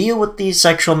to deal with these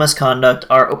sexual misconduct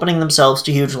are opening themselves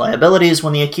to huge liabilities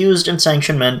when the accused and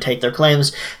sanctioned men take their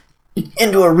claims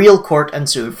into a real court and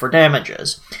sue for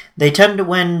damages. They tend to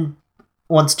win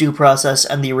once due process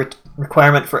and the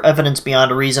requirement for evidence beyond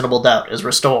a reasonable doubt is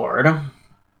restored.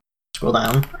 Scroll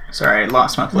down. Sorry, I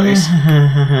lost my place.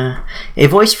 A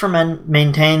Voice for Men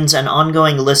maintains an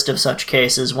ongoing list of such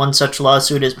cases. One such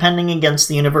lawsuit is pending against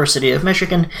the University of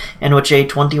Michigan, in which a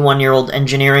 21-year-old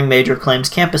engineering major claims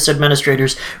campus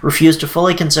administrators refuse to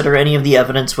fully consider any of the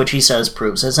evidence which he says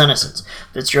proves his innocence.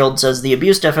 Fitzgerald says the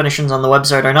abuse definitions on the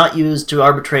website are not used to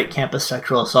arbitrate campus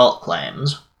sexual assault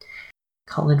claims.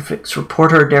 College Fix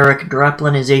reporter Derek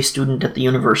Draplin is a student at the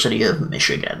University of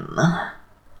Michigan.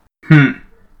 I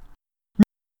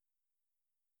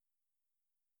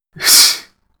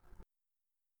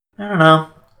don't know.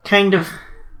 Kind of.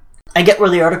 I get where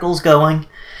the article's going,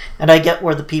 and I get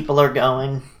where the people are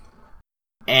going.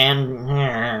 And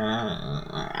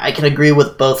I can agree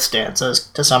with both stances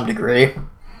to some degree.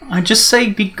 I just say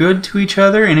be good to each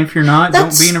other, and if you're not,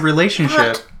 don't be in a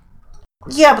relationship.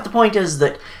 Yeah, but the point is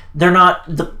that they're not...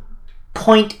 The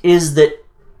point is that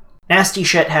nasty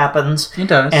shit happens. It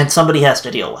does. And somebody has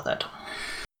to deal with it.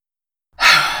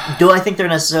 Do I think they're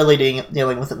necessarily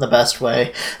dealing with it in the best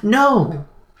way? No.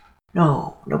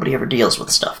 No. Nobody ever deals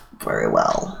with stuff very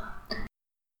well.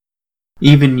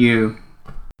 Even you.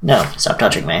 No, stop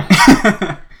touching me.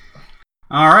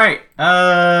 Alright.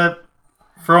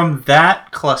 from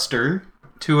that cluster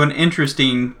to an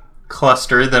interesting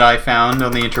cluster that I found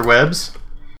on the interwebs.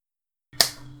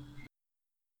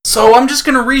 So I'm just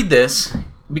going to read this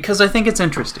because I think it's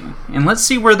interesting. And let's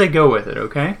see where they go with it,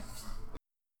 okay?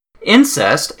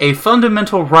 Incest, a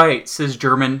fundamental right, says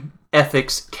German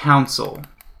Ethics Council.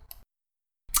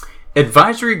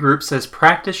 Advisory group says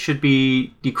practice should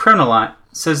be decriminalized.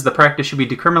 Says the practice should be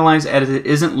decriminalized as it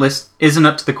isn't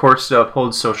up to the courts to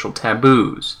uphold social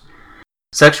taboos.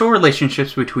 Sexual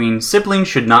relationships between siblings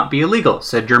should not be illegal,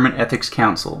 said German Ethics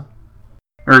Council.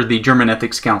 The German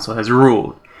Ethics Council has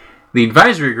ruled. The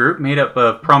advisory group, made up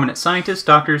of prominent scientists,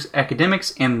 doctors,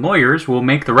 academics, and lawyers, will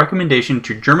make the recommendation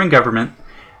to German government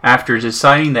after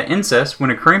deciding that incest, when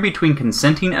occurring between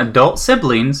consenting adult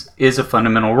siblings, is a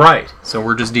fundamental right. So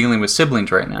we're just dealing with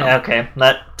siblings right now. Okay,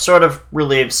 that sort of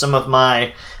relieves some of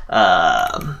my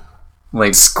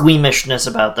squeamishness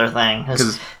about their thing.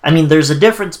 I mean, there's a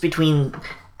difference between...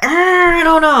 I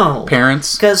don't know.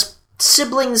 Parents? Because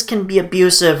siblings can be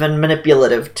abusive and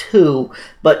manipulative too,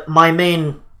 but my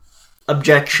main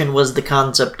objection was the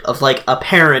concept of, like, a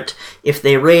parent, if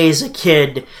they raise a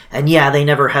kid, and yeah, they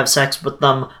never have sex with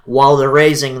them while they're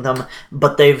raising them,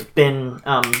 but they've been,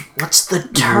 what's the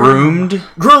term?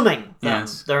 Grooming them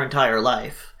their entire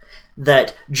life.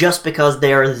 That just because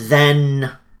they are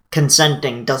then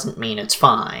consenting doesn't mean it's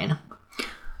fine.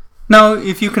 No,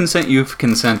 if you consent, you've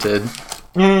consented.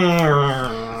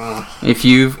 If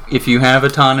you have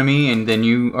autonomy and then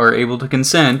you are able to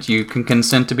consent, you can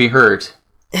consent to be hurt.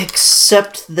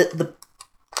 Except that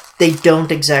they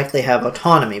don't exactly have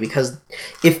autonomy, because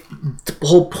if the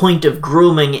whole point of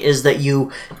grooming is that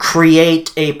you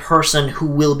create a person who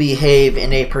will behave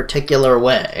in a particular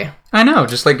way. I know,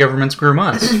 just like governments groom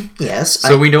us. Yes.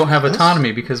 So we don't have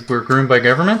autonomy because we're groomed by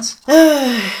governments?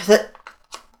 I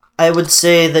would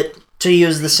say that, to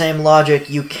use the same logic,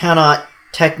 you cannot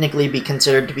technically be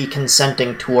considered to be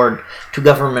consenting to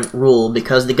government rule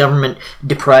because the government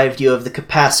deprived you of the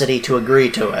capacity to agree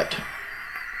to it.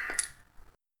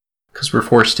 Because we're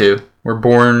forced to. We're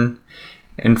born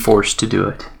and forced to do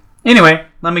it. Anyway,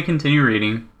 let me continue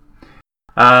reading.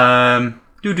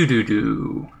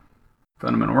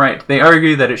 Fundamental right. They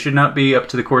argue that it should not be up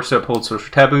to the courts to uphold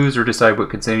social taboos or decide what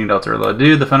consenting adults are allowed to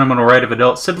do. The fundamental right of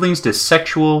adult siblings to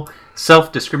sexual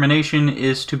self-discrimination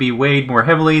is to be weighed more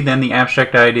heavily than the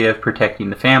abstract idea of protecting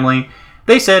the family,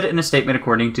 they said in a statement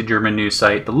according to German news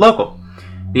site The Local.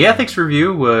 The ethics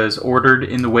review was ordered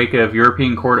in the wake of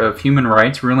European Court of Human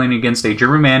Rights ruling against a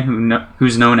German man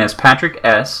who's known as Patrick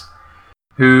S.,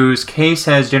 whose case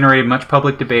has generated much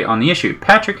public debate on the issue.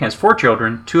 Patrick has 4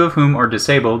 children, 2 of whom are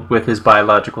disabled, with his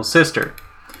biological sister.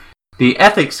 The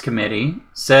ethics committee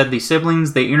said the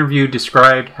siblings they interviewed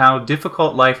described how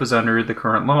difficult life was under the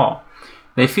current law.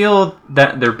 They feel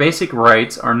that their basic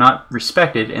rights are not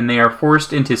respected and they are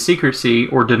forced into secrecy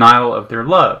or denial of their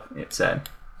love, it said.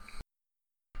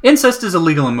 Incest is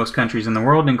illegal in most countries in the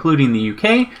world, including the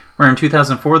UK, where in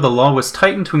 2004 the law was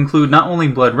tightened to include not only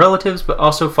blood relatives, but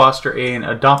also foster and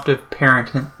adoptive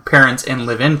parents and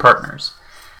live-in partners.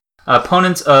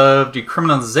 Opponents of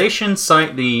decriminalization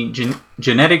cite the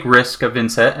genetic risk of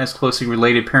incest, as closely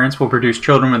related parents will produce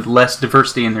children with less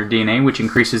diversity in their DNA, which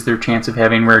increases their chance of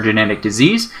having rare genetic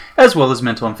disease, as well as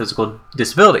mental and physical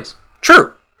disabilities.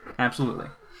 True. Absolutely.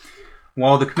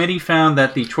 While the committee found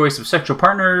that the choice of sexual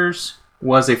partners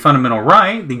was a fundamental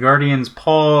right, the Guardian's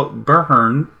Paul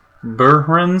Berhrens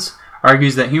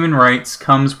argues that human rights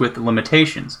comes with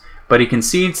limitations, but he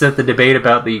concedes that the debate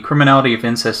about the criminality of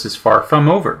incest is far from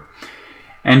over.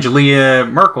 Angela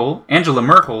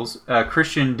Merkel's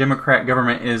Christian Democrat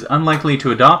government is unlikely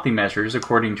to adopt the measures,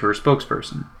 according to her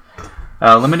spokesperson.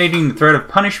 Eliminating the threat of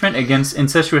punishment against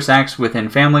incestuous acts within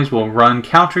families will run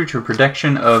counter to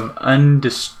protection of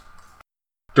undisturbed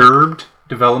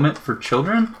development for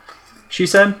children, she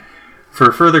said.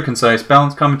 For further concise,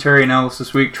 balanced commentary analysis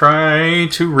this week, try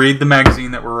to read the magazine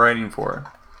that we're writing for.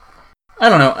 I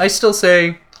don't know. I still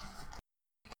say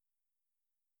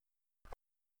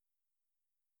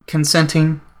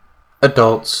consenting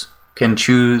adults can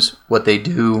choose what they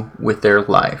do with their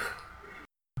life.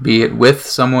 Be it with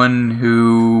someone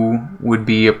who would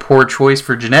be a poor choice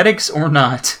for genetics or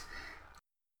not.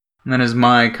 And that is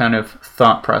my kind of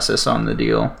thought process on the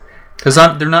deal. Because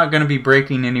they're not going to be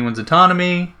breaking anyone's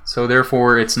autonomy, so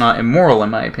therefore it's not immoral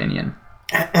in my opinion.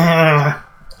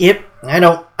 Yep,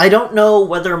 I don't know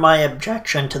whether my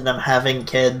objection to them having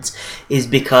kids is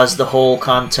because the whole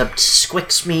concept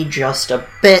squicks me just a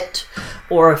bit,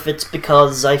 or if it's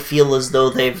because I feel as though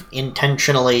they've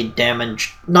intentionally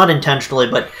damaged, not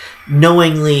intentionally, but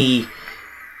knowingly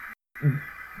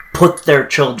put their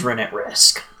children at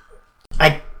risk.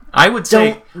 I would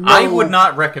say don't I know- would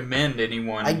not recommend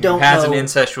anyone I who don't has an know-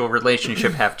 incestual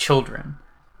relationship have children.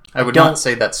 I would don't- not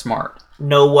say that's smart.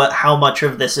 Know how much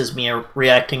of this is me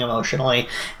reacting emotionally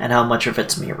and how much of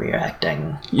it's me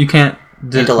reacting You can't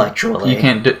intellectually. You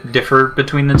can't differ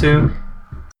between the two.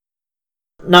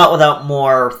 Not without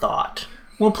more thought.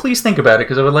 Well, please think about it,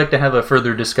 because I would like to have a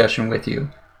further discussion with you.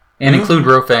 And include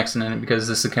Rofaxin in it, because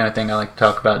this is the kind of thing I like to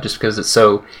talk about, just because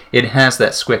it has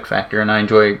that squick factor, and I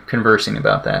enjoy conversing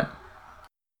about that.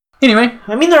 Anyway.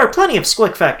 I mean, there are plenty of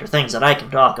squick factor things that I can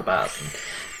talk about.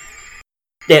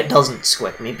 It doesn't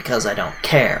squick me because I don't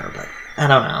care, but I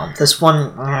don't know. This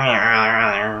one...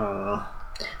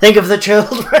 Think of the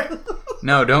children.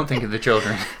 No, don't think of the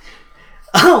children.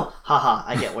 Oh, haha,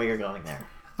 I get where you're going there.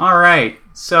 Alright,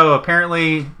 so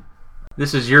apparently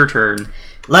this is your turn.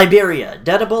 Liberia,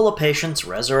 dead Ebola patients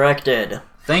resurrected.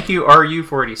 Thank you,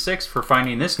 RU486, for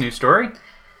finding this news story.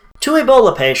 2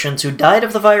 Ebola patients who died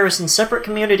of the virus in separate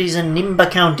communities in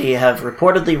Nimba County have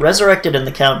reportedly resurrected in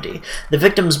the county. The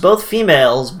victims, both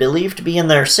females, believed to be in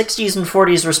their 60s and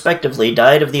 40s respectively,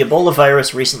 died of the Ebola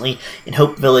virus recently in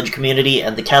Hope Village community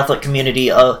and the Catholic community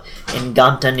of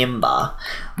Nganta Nimba.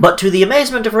 But to the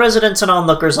amazement of residents and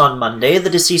onlookers on Monday, the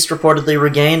deceased reportedly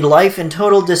regained life in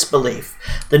total disbelief.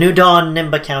 The New Dawn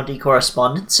Nimba County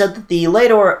correspondent said that the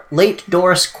late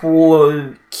Doris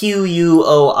QUOI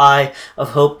of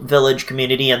Hope Village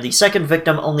community and the second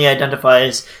victim only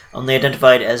identified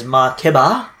as Ma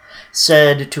Kiba,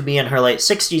 said to be in her late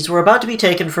 60s, were about to be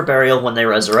taken for burial when they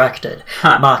resurrected.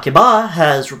 Ma Kiba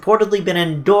has reportedly been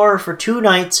indoors for 2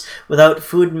 nights without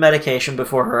food and medication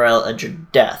before her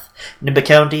alleged death. Nimba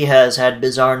County has had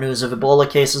bizarre news of Ebola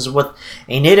cases, with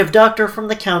a native doctor from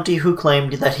the county who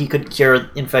claimed that he could cure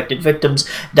infected victims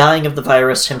dying of the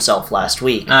virus himself last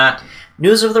week.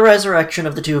 News of the resurrection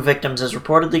of the 2 victims has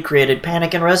reportedly created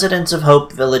panic in residents of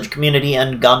Hope Village community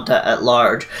and Ganta at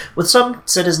large, with some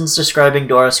citizens describing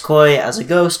Doris Coy as a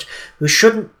ghost who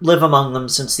shouldn't live among them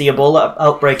since the Ebola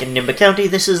outbreak in Nimba County.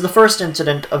 This is the first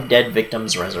incident of dead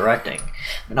victims resurrecting.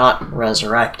 They're not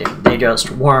resurrecting, they just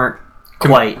weren't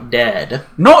quite dead.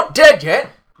 Not dead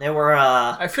yet! They were,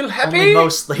 I feel happy! only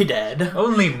mostly dead.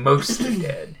 Only mostly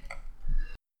dead.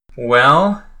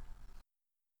 Well,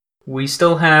 we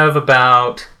still have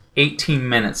about 18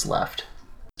 minutes left.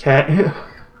 Okay.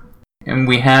 And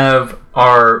we have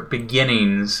our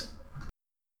beginnings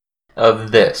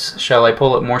of this. Shall I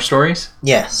pull up more stories?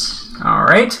 Yes.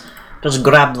 Alright. Just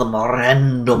grab them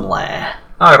randomly.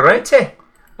 Alrighty.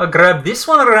 I'll grab this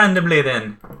one randomly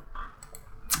then.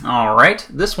 Alright.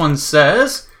 This one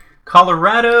says,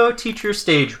 Colorado teachers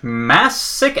stage mass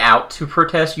sick out to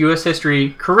protest U.S.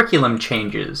 history curriculum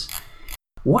changes.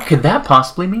 What could that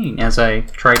possibly mean? As I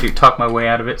try to talk my way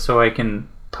out of it so I can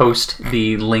post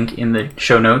the link in the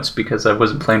show notes, because I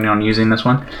wasn't planning on using this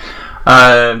one.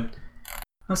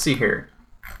 Let's see here.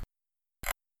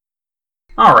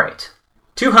 Alright.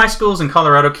 2 high schools in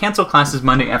Colorado canceled classes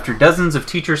Monday after dozens of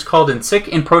teachers called in sick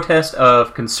in protest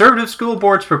of conservative school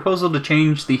board's proposal to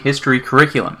change the history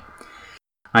curriculum.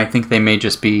 I think they may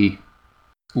just be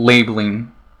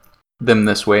labeling them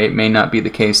this way. It may not be the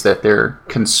case that they're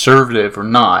conservative or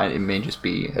not. It may just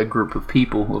be a group of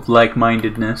people of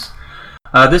like-mindedness.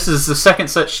 This is the second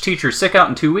such teacher sick out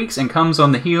in 2 weeks and comes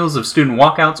on the heels of student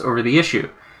walkouts over the issue.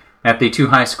 At the 2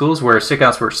 high schools where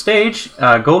sickouts were staged,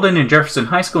 Golden and Jefferson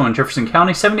High School in Jefferson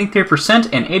County, 73%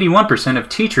 and 81% of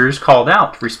teachers called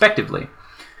out, respectively.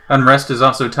 Unrest is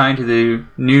also tied to the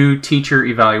new teacher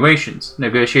evaluations.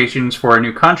 Negotiations for a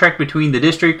new contract between the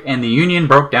district and the union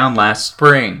broke down last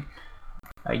spring.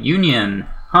 A union,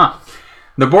 huh?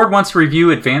 The board wants to review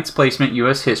Advanced Placement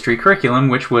U.S. History curriculum,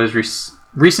 which was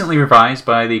recently revised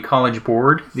by the College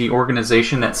Board, the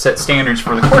organization that sets standards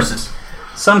for the courses.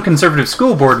 Some conservative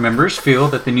school board members feel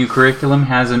that the new curriculum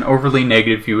has an overly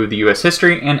negative view of the U.S.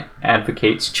 history and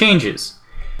advocates changes.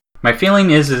 My feeling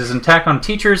is it is an attack on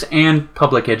teachers and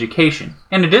public education,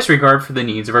 and a disregard for the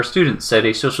needs of our students, said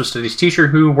a social studies teacher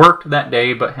who worked that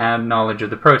day but had knowledge of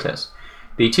the protest.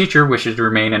 The teacher wishes to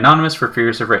remain anonymous for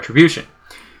fears of retribution.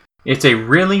 It's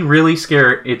really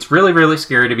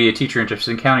scary to be a teacher in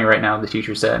Jefferson County right now, the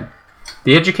teacher said.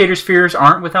 The educators' fears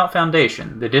aren't without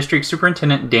foundation. The district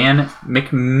superintendent, Dan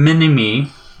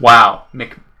McMenemy,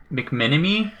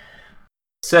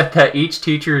 said that each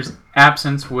teacher's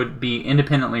absence would be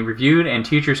independently reviewed and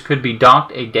teachers could be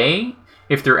docked a day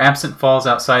if their absence falls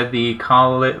outside the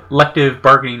collective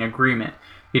bargaining agreement.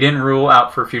 He didn't rule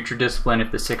out for future discipline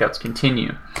if the sickouts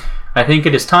continue. I think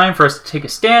it is time for us to take a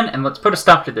stand and let's put a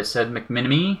stop to this, said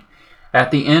McMenemy.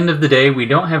 At the end of the day, we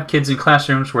don't have kids in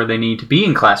classrooms where they need to be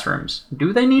in classrooms.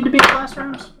 Do they need to be in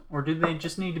classrooms? Or do they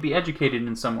just need to be educated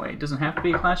in some way? It doesn't have to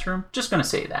be a classroom. Just going to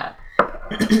say that.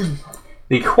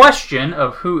 The question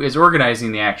of who is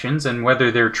organizing the actions and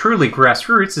whether they're truly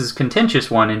grassroots is a contentious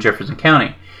one in Jefferson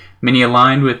County. Many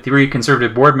aligned with 3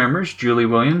 conservative board members, Julie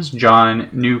Williams, John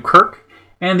Newkirk,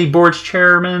 and the board's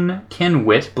chairman, Ken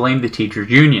Witt, blamed the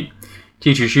teachers' union.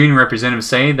 Teachers' union representatives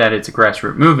say that it's a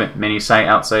grassroots movement. Many cite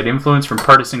outside influence from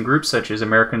partisan groups such as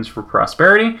Americans for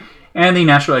Prosperity and the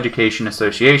National Education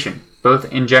Association.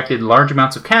 Both injected large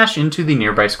amounts of cash into the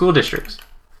nearby school districts.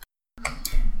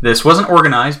 This wasn't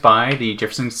organized by the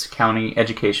Jefferson County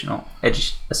Educational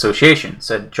Association,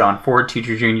 said John Ford,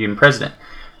 Teachers Union president.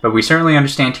 But we certainly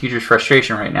understand teachers'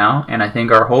 frustration right now, and I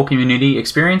think our whole community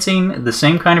experiencing the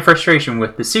same kind of frustration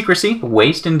with the secrecy,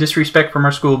 waste, and disrespect from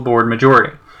our school board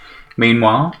majority.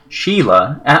 Meanwhile,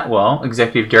 Sheila Atwell,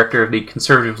 executive director of the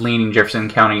conservative-leaning Jefferson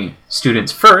County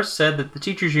Students First, said that the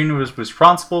teachers' union was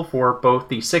responsible for both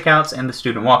the sickouts and the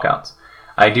student walkouts.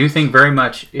 I do think very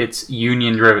much it's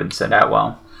union-driven, said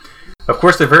Atwell. Of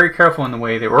course, they're very careful in the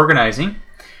way they're organizing.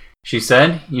 She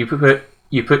said, you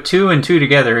put 2 and 2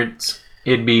 together,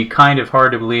 it'd be kind of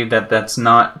hard to believe that that's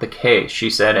not the case, she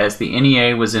said, as the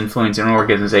NEA was influencing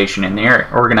organizing in the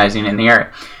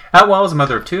area. Atwell is a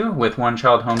mother of 2, with 1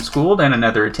 child homeschooled and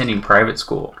another attending private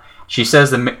school. She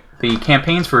says the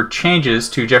campaigns for changes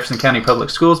to Jefferson County Public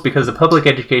Schools because the public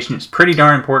education is pretty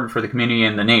darn important for the community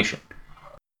and the nation.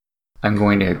 I'm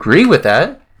going to agree with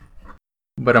that,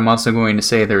 but I'm also going to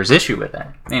say there's issue with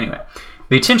that. Anyway,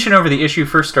 the tension over the issue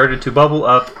first started to bubble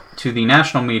up to the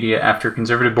national media after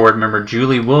conservative board member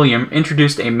Julie Williams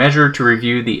introduced a measure to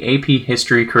review the AP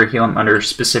history curriculum under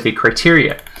specific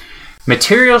criteria.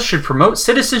 Materials should promote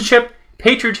citizenship,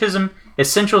 patriotism,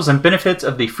 essentials and benefits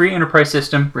of the free enterprise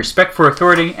system, respect for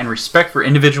authority, and respect for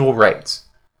individual rights.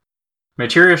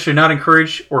 Materials should not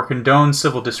encourage or condone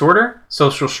civil disorder,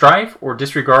 social strife, or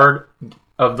disregard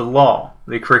of the law,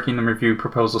 the curriculum review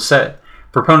proposal said.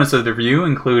 Proponents of the review,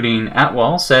 including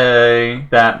Atwell, say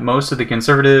that most of the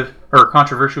conservative or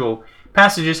controversial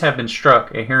passages have been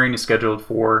struck. A hearing is scheduled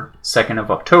for 2nd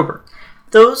of October.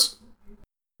 Those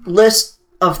lists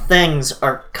of things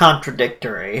are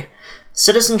contradictory.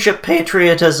 Citizenship and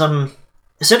patriotism,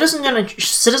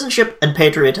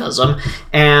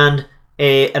 and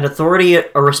an authority,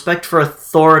 a respect for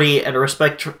authority, and a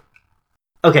respect for...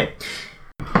 Okay.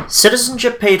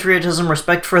 Citizenship, patriotism,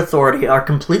 respect for authority are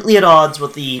completely at odds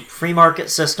with the free market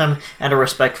system and a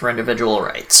respect for individual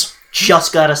rights.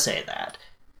 Just gotta say that.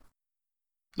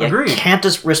 You Agreed. Can't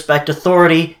just respect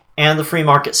authority and the free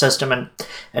market system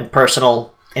and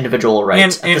personal individual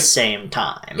rights at the same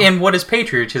time. And what is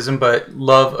patriotism but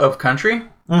love of country?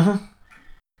 Mm-hmm.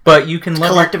 But you can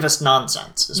love... Collectivist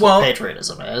nonsense is what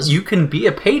patriotism is. You can be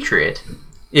a patriot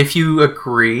if you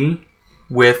agree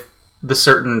with the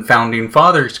certain founding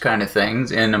fathers kind of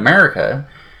things in America,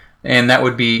 and that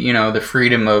would be, the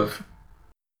freedom of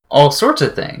all sorts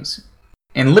of things,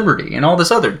 and liberty, and all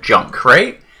this other junk,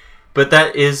 right? But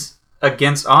that is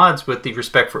against odds with the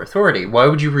respect for authority. Why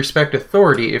would you respect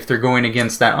authority if they're going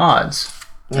against that odds?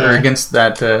 Or against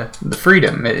that, the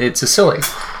freedom? It's a silly.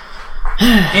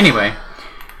 Anyway...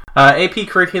 AP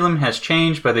curriculum has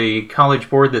changed by the college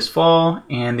board this fall,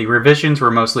 and the revisions were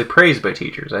mostly praised by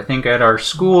teachers. I think at our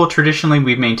school, traditionally,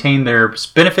 we've maintained their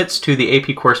benefits to the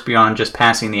AP course beyond just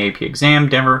passing the AP exam.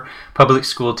 Denver public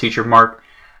school teacher Mark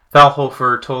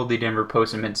Thalhofer told the Denver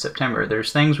Post in mid-September,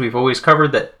 "There's things we've always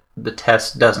covered that the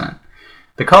test doesn't."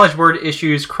 The college board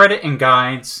issues credit and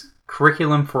guides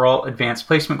curriculum for all advanced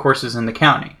placement courses in the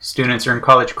county. Students earn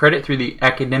college credit through the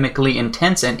academically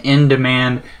intense and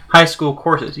in-demand high school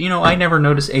courses. I never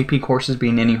noticed AP courses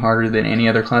being any harder than any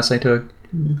other class I took.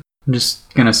 I'm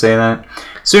just going to say that.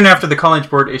 Soon after the College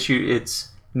Board issued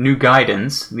its new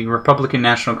guidance, the Republican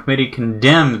National Committee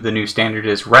condemned the new standard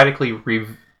as radically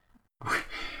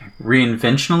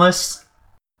reinventionist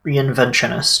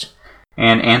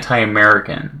and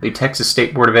anti-American. The Texas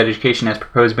State Board of Education has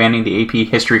proposed banning the AP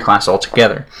history class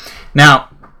altogether. Now,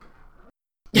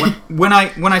 when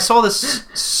I saw this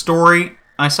story,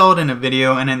 I saw it in a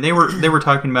video, and they were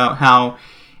talking about how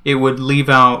it would leave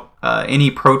out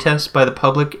any protests by the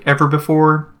public ever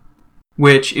before,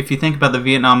 which, if you think about the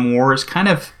Vietnam War, is kind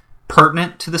of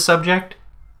pertinent to the subject.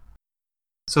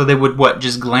 So they would,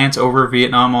 just glance over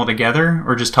Vietnam altogether,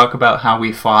 or just talk about how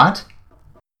we fought?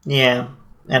 Yeah.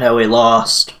 And how we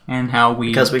lost. And how we...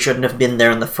 Because we shouldn't have been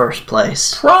there in the first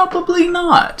place. Probably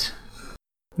not.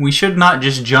 We should not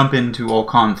just jump into all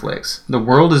conflicts. The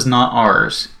world is not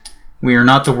ours. We are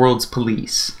not the world's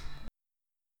police.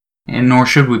 And nor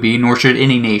should we be, nor should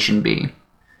any nation be.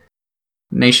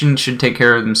 Nations should take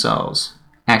care of themselves.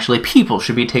 actually people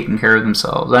should be taking care of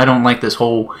themselves. I don't like this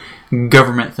whole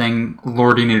government thing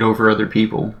lording it over other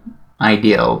people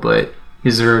ideal, but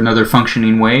is there another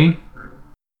functioning way?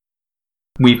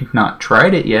 We've not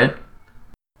tried it yet.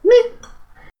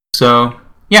 So,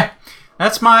 yeah,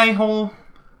 that's my whole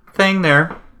thing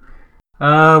there.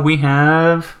 We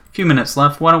have a few minutes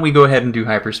left. Why don't we go ahead and do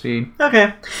hyperspeed?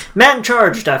 Okay. Man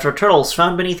charged after turtles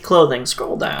found beneath clothing.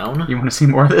 Scroll down. You want to see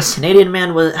more of this? Canadian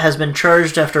man has been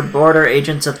charged after border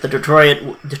agents at the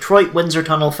Detroit Windsor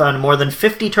Tunnel found more than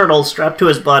 50 turtles strapped to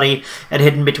his body and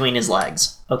hidden between his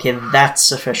legs. Okay, that's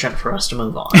sufficient for us to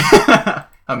move on.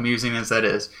 Amusing as that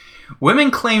is.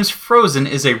 Woman claims Frozen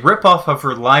is a ripoff of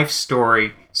her life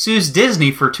story. Sues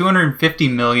Disney for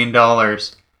 $250 million.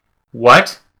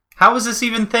 What? How is this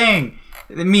even thing?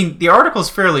 I mean, the article's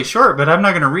fairly short, but I'm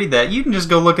not going to read that. You can just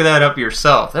go look at that up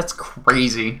yourself. That's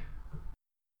crazy.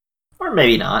 Or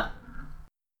maybe not.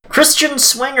 Christian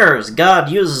swingers. God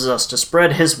uses us to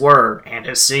spread his word and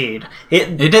his seed.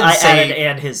 It didn't say... added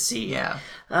and his seed. Yeah.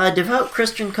 Devout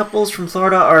Christian couples from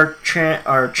Florida are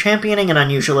championing an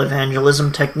unusual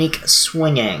evangelism technique,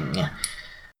 swinging.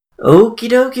 Okie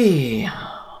dokie.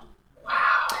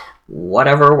 Wow.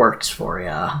 Whatever works for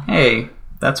ya. Hey,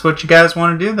 that's what you guys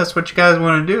want to do. That's what you guys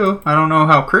want to do. I don't know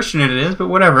how Christian it is, but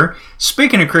whatever.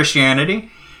 Speaking of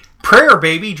Christianity, prayer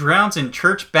baby drowns in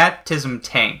church baptism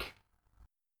tank.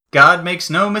 God makes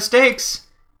no mistakes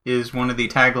is one of the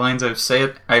taglines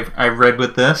I've read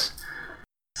with this.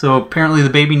 So apparently the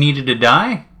baby needed to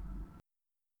die?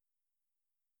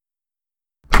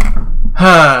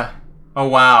 Oh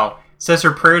wow. Says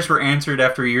her prayers were answered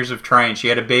after years of trying. She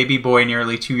had a baby boy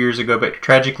nearly 2 years ago, but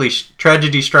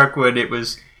tragedy struck when it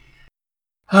was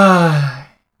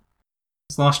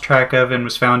lost track of and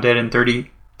was found dead in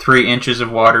 33 inches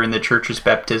of water in the church's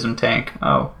baptism tank.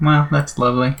 Oh, well, that's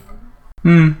lovely.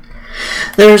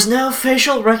 There's now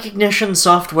facial recognition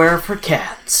software for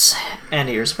cats. And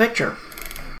here's a picture.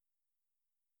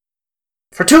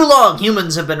 For too long,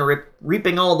 humans have been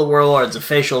reaping all the rewards of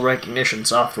facial recognition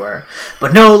software.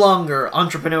 But no longer,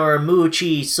 entrepreneur Mu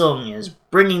Chi Sung is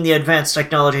bringing the advanced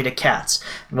technology to cats.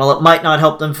 And while it might not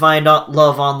help them find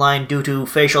love online due to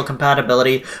facial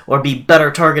compatibility or be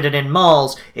better targeted in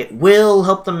malls, it will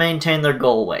help them maintain their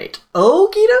goal weight.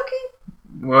 Okie dokie?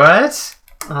 What?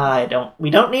 We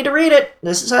don't need to read it.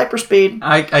 This is hyperspeed.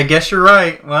 I guess you're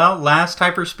right. Well, last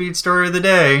hyperspeed story of the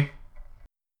day.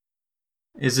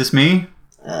 Is this me?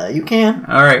 You can.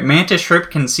 Alright, mantis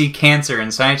shrimp can see cancer,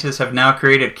 and scientists have now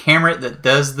created a camera that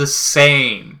does the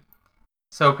same.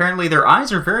 So apparently their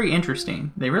eyes are very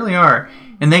interesting. They really are.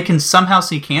 And they can somehow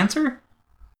see cancer?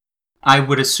 I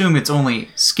would assume it's only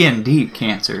skin-deep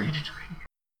cancer.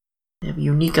 They have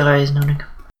unique eyes. No.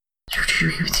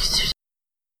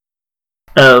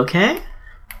 Okay.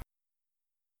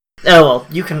 Oh, well,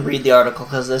 you can read the article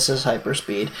because this is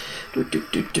hyperspeed.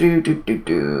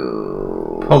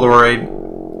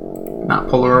 Polaroid. Not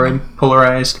Polaroid.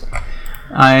 Polarized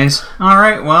eyes.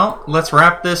 Alright, well, let's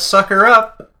wrap this sucker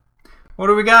up. What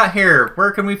do we got here?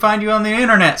 Where can we find you on the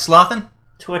internet, Slothin?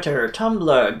 Twitter,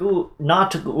 Tumblr,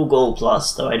 not Google+,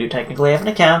 though I do technically have an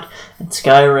account, and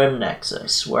Skyrim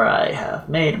Nexus, where I have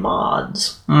made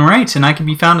mods. Alright, and I can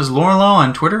be found as Lorelaw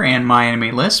on Twitter and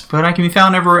MyAnimeList, but I can be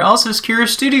found everywhere else as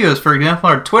Curious Studios, for example,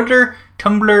 on Twitter,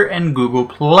 Tumblr, and Google+.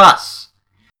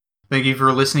 Thank you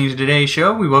for listening to today's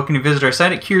show. We welcome you to visit our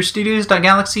site at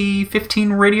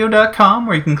curiousstudios.galaxy15radio.com,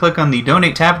 where you can click on the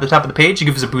Donate tab at the top of the page to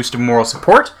give us a boost of moral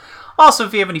support. Also,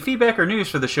 if you have any feedback or news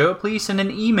for the show, please send an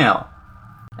email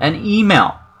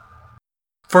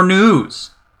for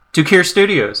news to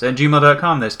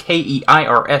KeirStudios@gmail.com. That's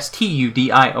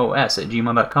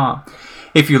KEIRSTUDIOS@gmail.com.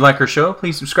 If you like our show,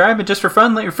 please subscribe, and just for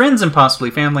fun, let your friends and possibly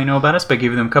family know about us by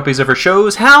giving them copies of our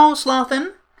shows. How,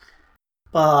 Slothin?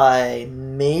 By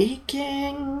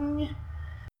making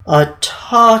a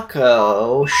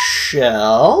taco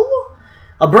shell.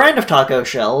 A brand of taco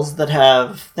shells that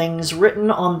have things written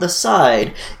on the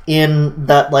side in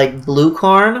that, like, blue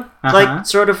corn, like,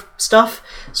 sort of stuff,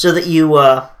 so that you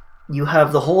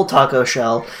have the whole taco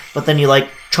shell, but then you, like,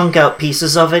 chunk out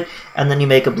pieces of it, and then you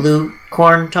make a blue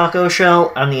corn taco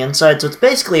shell on the inside. So it's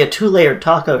basically a 2-layered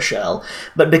taco shell,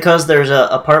 but because there's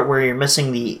a part where you're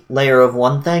missing the layer of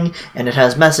one thing, and it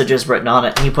has messages written on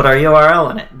it, and you put our URL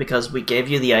in it, because we gave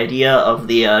you the idea of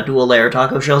the dual-layer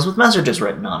taco shells with messages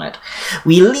written on it.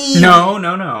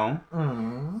 No.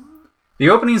 The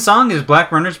opening song is Black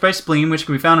Runners by Spleen, which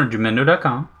can be found on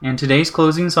Jamendo.com, and today's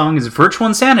closing song is Virtual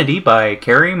Insanity by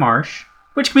Carrie Marsh,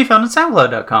 which can be found on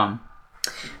SoundCloud.com.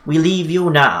 We leave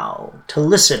you now to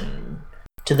listen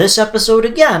to this episode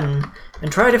again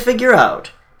and try to figure out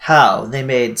how they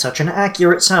made such an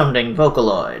accurate sounding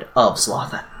Vocaloid of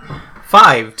Slothin.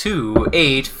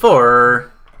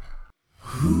 5284.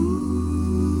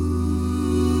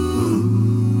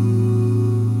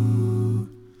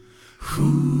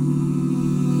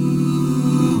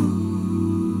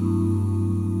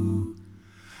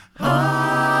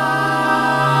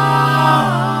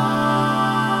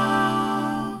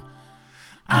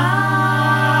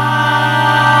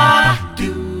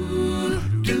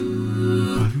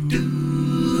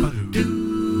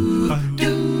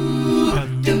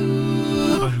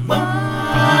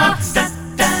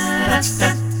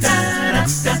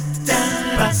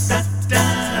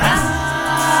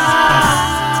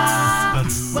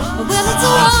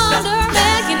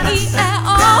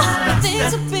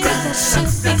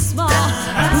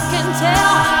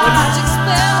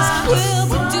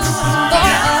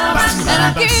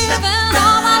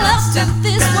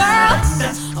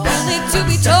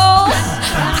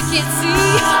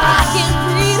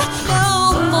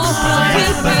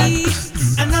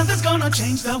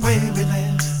 Change the way we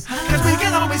live, cause we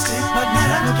can always take but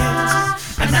never give,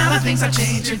 and now the things are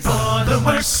changing for the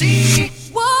worse. See,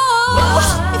 whoa,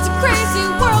 it's a crazy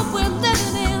world we're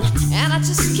living in, and I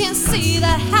just can't see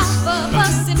that half of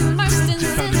us immersed in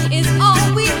sin is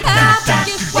all we have.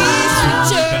 If these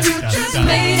futures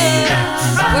made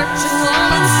of virtual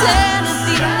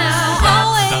insanity now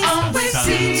always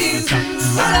seem to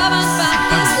governed by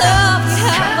this love we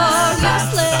have all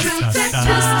useless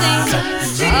twisting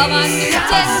of our new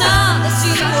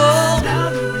technology. Now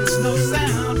there is no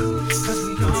sound, cause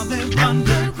we all live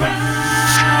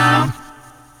underground.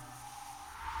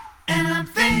 And I'm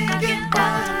thinking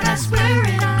about that's where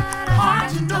it hard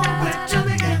to know where to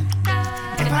begin.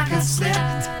 If I could slip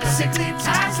the sickly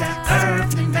ties that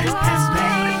earthly man has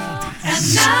made.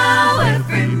 And now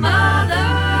every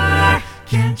mother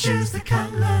can choose the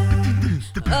color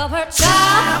Of her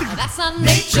child, that's not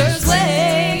nature's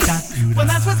way. Well,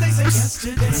 that's what they said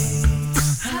yesterday.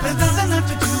 There's nothing left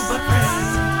to do but pray.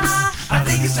 I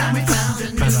think it's time we found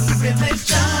a new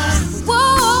religion.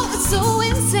 Whoa, it's so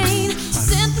insane.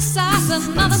 Synthesize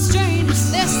another strain.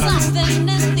 There's something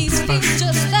in these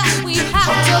features that we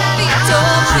have to be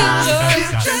told.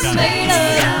 Features made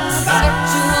of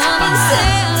virtual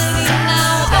insanity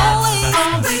now always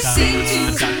seem to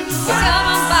be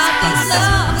governed by this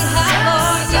love we have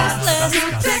or useless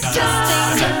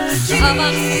testing of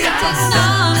our new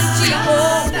technology.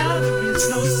 Now there is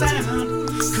no sound,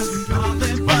 cause we all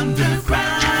live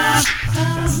underground.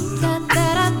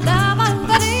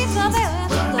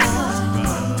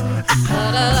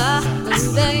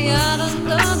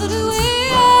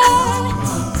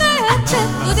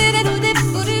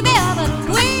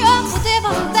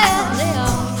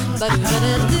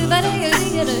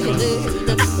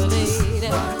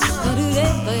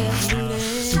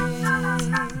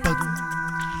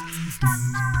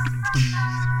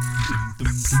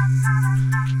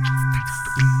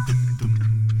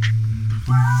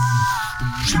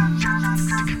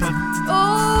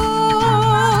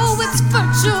 Oh, it's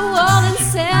virtual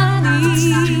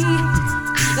insanity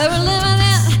that we're living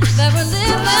in, that we're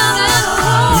living in.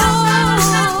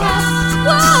 Oh,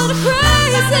 what a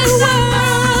crazy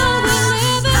world we're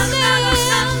living in.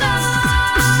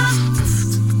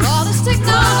 All this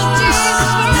technology is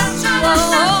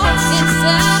virtual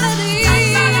insanity.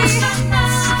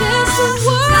 This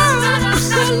world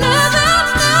we're living in.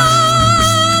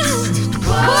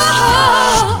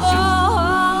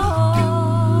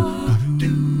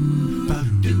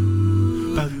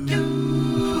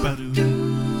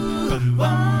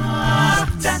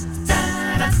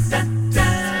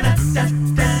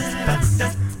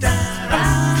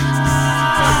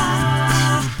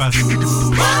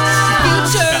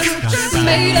 Futures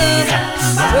made of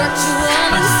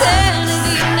virtual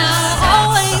insanity now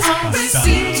always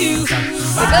seem to be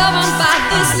governed by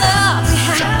this love we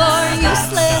have for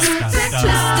useless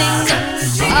twisting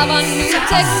of our new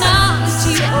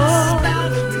technology. Oh, Now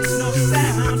there is no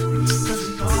sound, cause we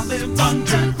all live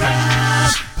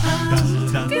underground.